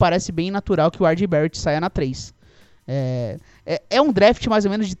 aqui me parece bem natural que o R.J. Barrett saia na 3. É um draft mais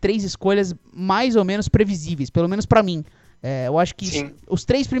ou menos de 3 escolhas mais ou menos previsíveis, pelo menos pra mim. Eu acho que os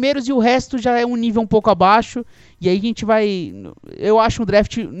 3 primeiros e o resto já é um nível um pouco abaixo. E aí a gente vai... Eu acho um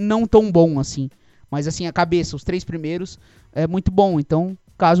draft não tão bom assim. Mas assim, a cabeça, os 3 primeiros é muito bom. Então,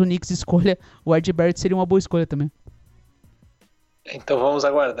 caso o Knicks escolha, o R.J. Barrett seria uma boa escolha também. Então vamos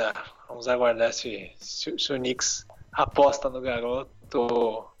aguardar. Vamos aguardar se o Knicks aposta no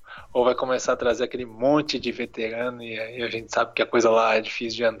garoto ou vai começar a trazer aquele monte de veterano e a gente sabe que a coisa lá é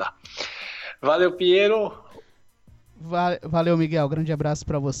difícil de andar. Valeu, Piero. Valeu, Miguel. Grande abraço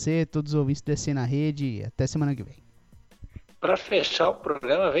para você, todos os ouvintes do DC na Rede e até semana que vem. Para fechar o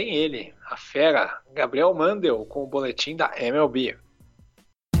programa vem ele, a fera, Gabriel Mandel, com o boletim da MLB.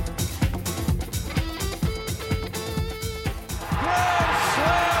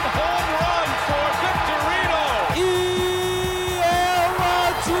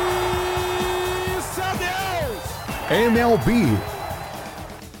 MLB.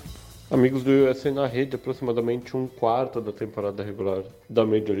 Amigos do USA na Rede, aproximadamente um quarto da temporada regular da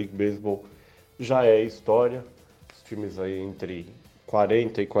Major League Baseball já é história. Os times aí entre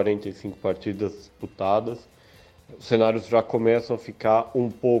 40 e 45 partidas disputadas. Os cenários já começam a ficar um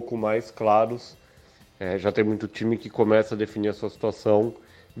pouco mais claros. Já tem muito time que começa a definir a sua situação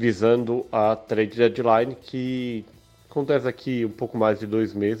visando a trade deadline, que acontece aqui um pouco mais de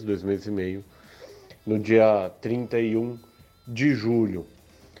 2 meses e meio, no dia 31 de julho.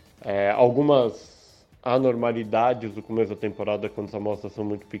 Algumas anormalidades do começo da temporada, quando as amostras são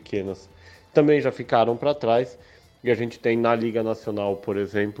muito pequenas, também já ficaram para trás. E a gente tem na Liga Nacional, por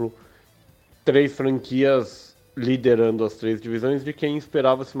exemplo, 3 franquias liderando as 3 divisões, de quem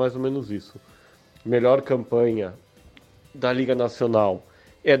esperava-se mais ou menos isso. Melhor campanha da Liga Nacional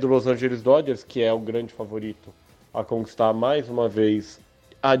é do Los Angeles Dodgers, que é o grande favorito a conquistar mais uma vez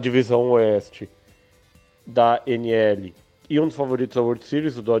a divisão oeste da NL, e um dos favoritos da World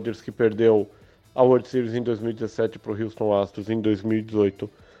Series, o Dodgers, que perdeu a World Series em 2017 para o Houston Astros, em 2018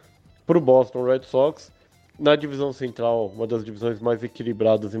 para o Boston Red Sox. Na divisão central, uma das divisões mais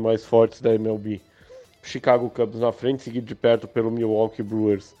equilibradas e mais fortes da MLB, Chicago Cubs na frente, seguido de perto pelo Milwaukee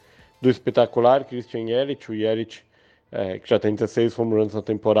Brewers, do espetacular Christian Yelich, o Yelich, que já tem 16 home runs na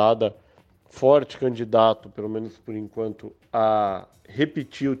temporada, forte candidato, pelo menos por enquanto, a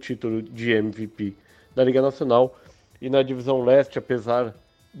repetir o título de MVP da Liga Nacional. E na divisão leste, apesar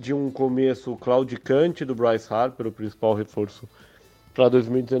de um começo claudicante do Bryce Harper, o principal reforço para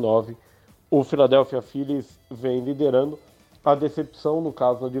 2019, o Philadelphia Phillies vem liderando. A decepção, no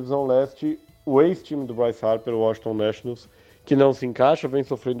caso, na divisão leste, o ex-time do Bryce Harper, o Washington Nationals, que não se encaixa, vem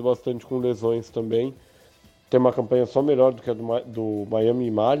sofrendo bastante com lesões também. Tem uma campanha só melhor do que a do Miami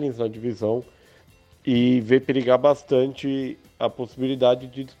Marlins na divisão e vê perigar bastante a possibilidade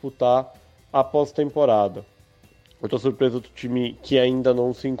de disputar a pós-temporada. Outra surpresa do time que ainda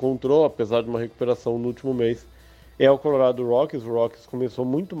não se encontrou, apesar de uma recuperação no último mês, é o Colorado Rockies. O Rockies começou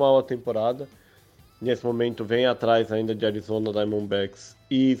muito mal a temporada. Nesse momento vem atrás ainda de Arizona Diamondbacks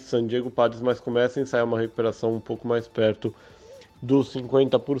e San Diego Padres, mas começa a ensaiar uma recuperação um pouco mais perto dos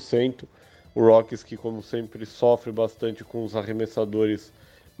 50%. O Rockies, que como sempre sofre bastante com os arremessadores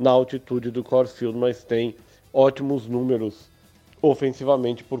na altitude do Coors Field, mas tem ótimos números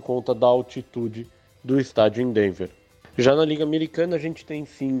ofensivamente por conta da altitude do estádio em Denver. Já na Liga Americana a gente tem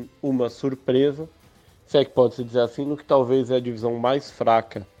sim uma surpresa, se é que pode-se dizer assim, no que talvez é a divisão mais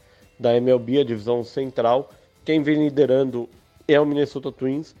fraca da MLB, a divisão central. Quem vem liderando é o Minnesota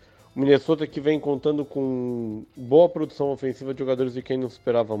Twins, o Minnesota que vem contando com boa produção ofensiva de jogadores de quem não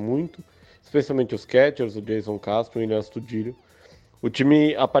esperava muito, especialmente os catchers, o Jason Castro e o Inácio Tudilho. O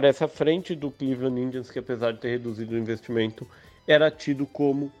time aparece à frente do Cleveland Indians, que apesar de ter reduzido o investimento, era tido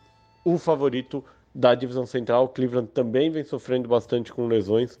como o favorito da divisão central. O Cleveland também vem sofrendo bastante com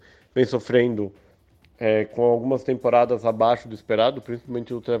lesões, vem sofrendo com algumas temporadas abaixo do esperado,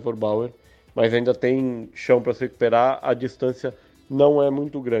 principalmente do Trevor Bauer, mas ainda tem chão para se recuperar, a distância não é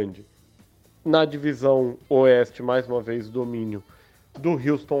muito grande. Na divisão oeste, mais uma vez, domínio do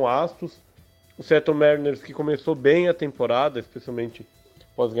Houston Astros, o Seattle Mariners, que começou bem a temporada, especialmente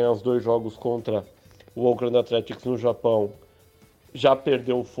após ganhar os 2 jogos contra o Oakland Athletics no Japão, já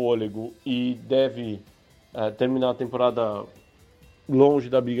perdeu o fôlego e deve terminar a temporada longe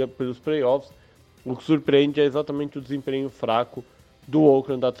da briga pelos playoffs. O que surpreende é exatamente o desempenho fraco do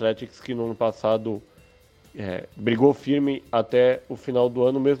Oakland Athletics, que no ano passado brigou firme até o final do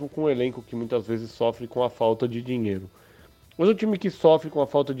ano, mesmo com um elenco que muitas vezes sofre com a falta de dinheiro. Mas o time que sofre com a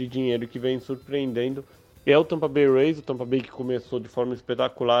falta de dinheiro e que vem surpreendendo é o Tampa Bay Rays. O Tampa Bay que começou de forma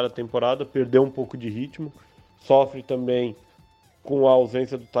espetacular a temporada, perdeu um pouco de ritmo, sofre também com a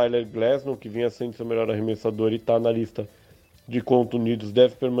ausência do Tyler Glasnow, que vinha sendo seu melhor arremessador e está na lista de contundidos,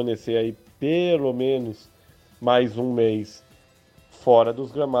 deve permanecer aí pelo menos mais um mês fora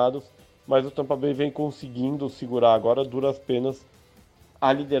dos gramados, mas o Tampa Bay vem conseguindo segurar agora, duras penas,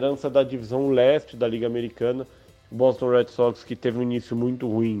 a liderança da divisão leste da Liga Americana. O Boston Red Sox, que teve um início muito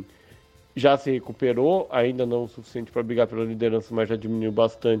ruim, já se recuperou, ainda não o suficiente para brigar pela liderança, mas já diminuiu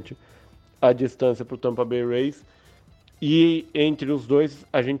bastante a distância para o Tampa Bay Rays. E entre os dois,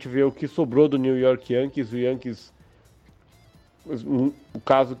 a gente vê o que sobrou do New York Yankees. O Yankees, o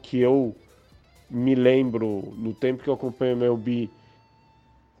caso que eu me lembro, no tempo que eu acompanho o MLB,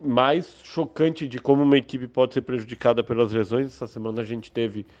 mais chocante de como uma equipe pode ser prejudicada pelas lesões. Essa semana a gente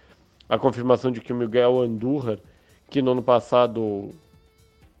teve a confirmação de que o Miguel Andújar, que no ano passado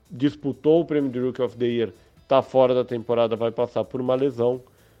disputou o prêmio de Rookie of the Year, está fora da temporada, vai passar por uma lesão,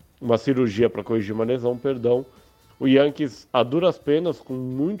 uma cirurgia para corrigir uma lesão, perdão. O Yankees, a duras penas, com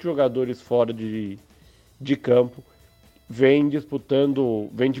muitos jogadores fora de campo, vem disputando,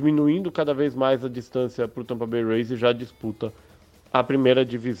 vem diminuindo cada vez mais a distância para o Tampa Bay Rays e já disputa a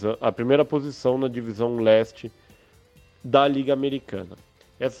primeira posição na divisão leste da Liga Americana.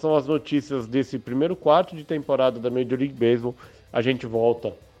 Essas são as notícias desse primeiro quarto de temporada da Major League Baseball. A gente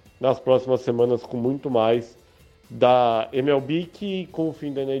volta nas próximas semanas com muito mais da MLB, que com o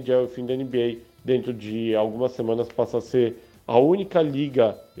fim da NHL e o fim da NBA, dentro de algumas semanas passa a ser a única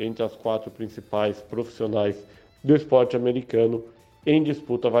liga entre as 4 principais profissionais do esporte americano em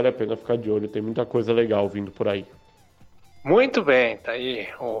disputa. Vale a pena ficar de olho, tem muita coisa legal vindo por aí. Muito bem, tá aí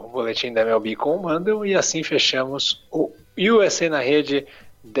o boletim da MLB com o Mandel, e assim fechamos o USA na Rede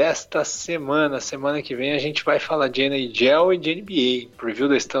desta semana. Semana que vem a gente vai falar de NHL e de NBA, preview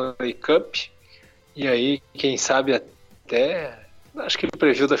da Stanley Cup, e aí quem sabe até, acho que o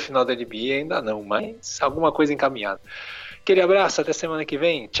preview da final da NBA ainda não, mas alguma coisa encaminhada. Aquele abraço, até semana que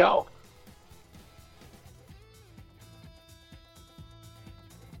vem, tchau!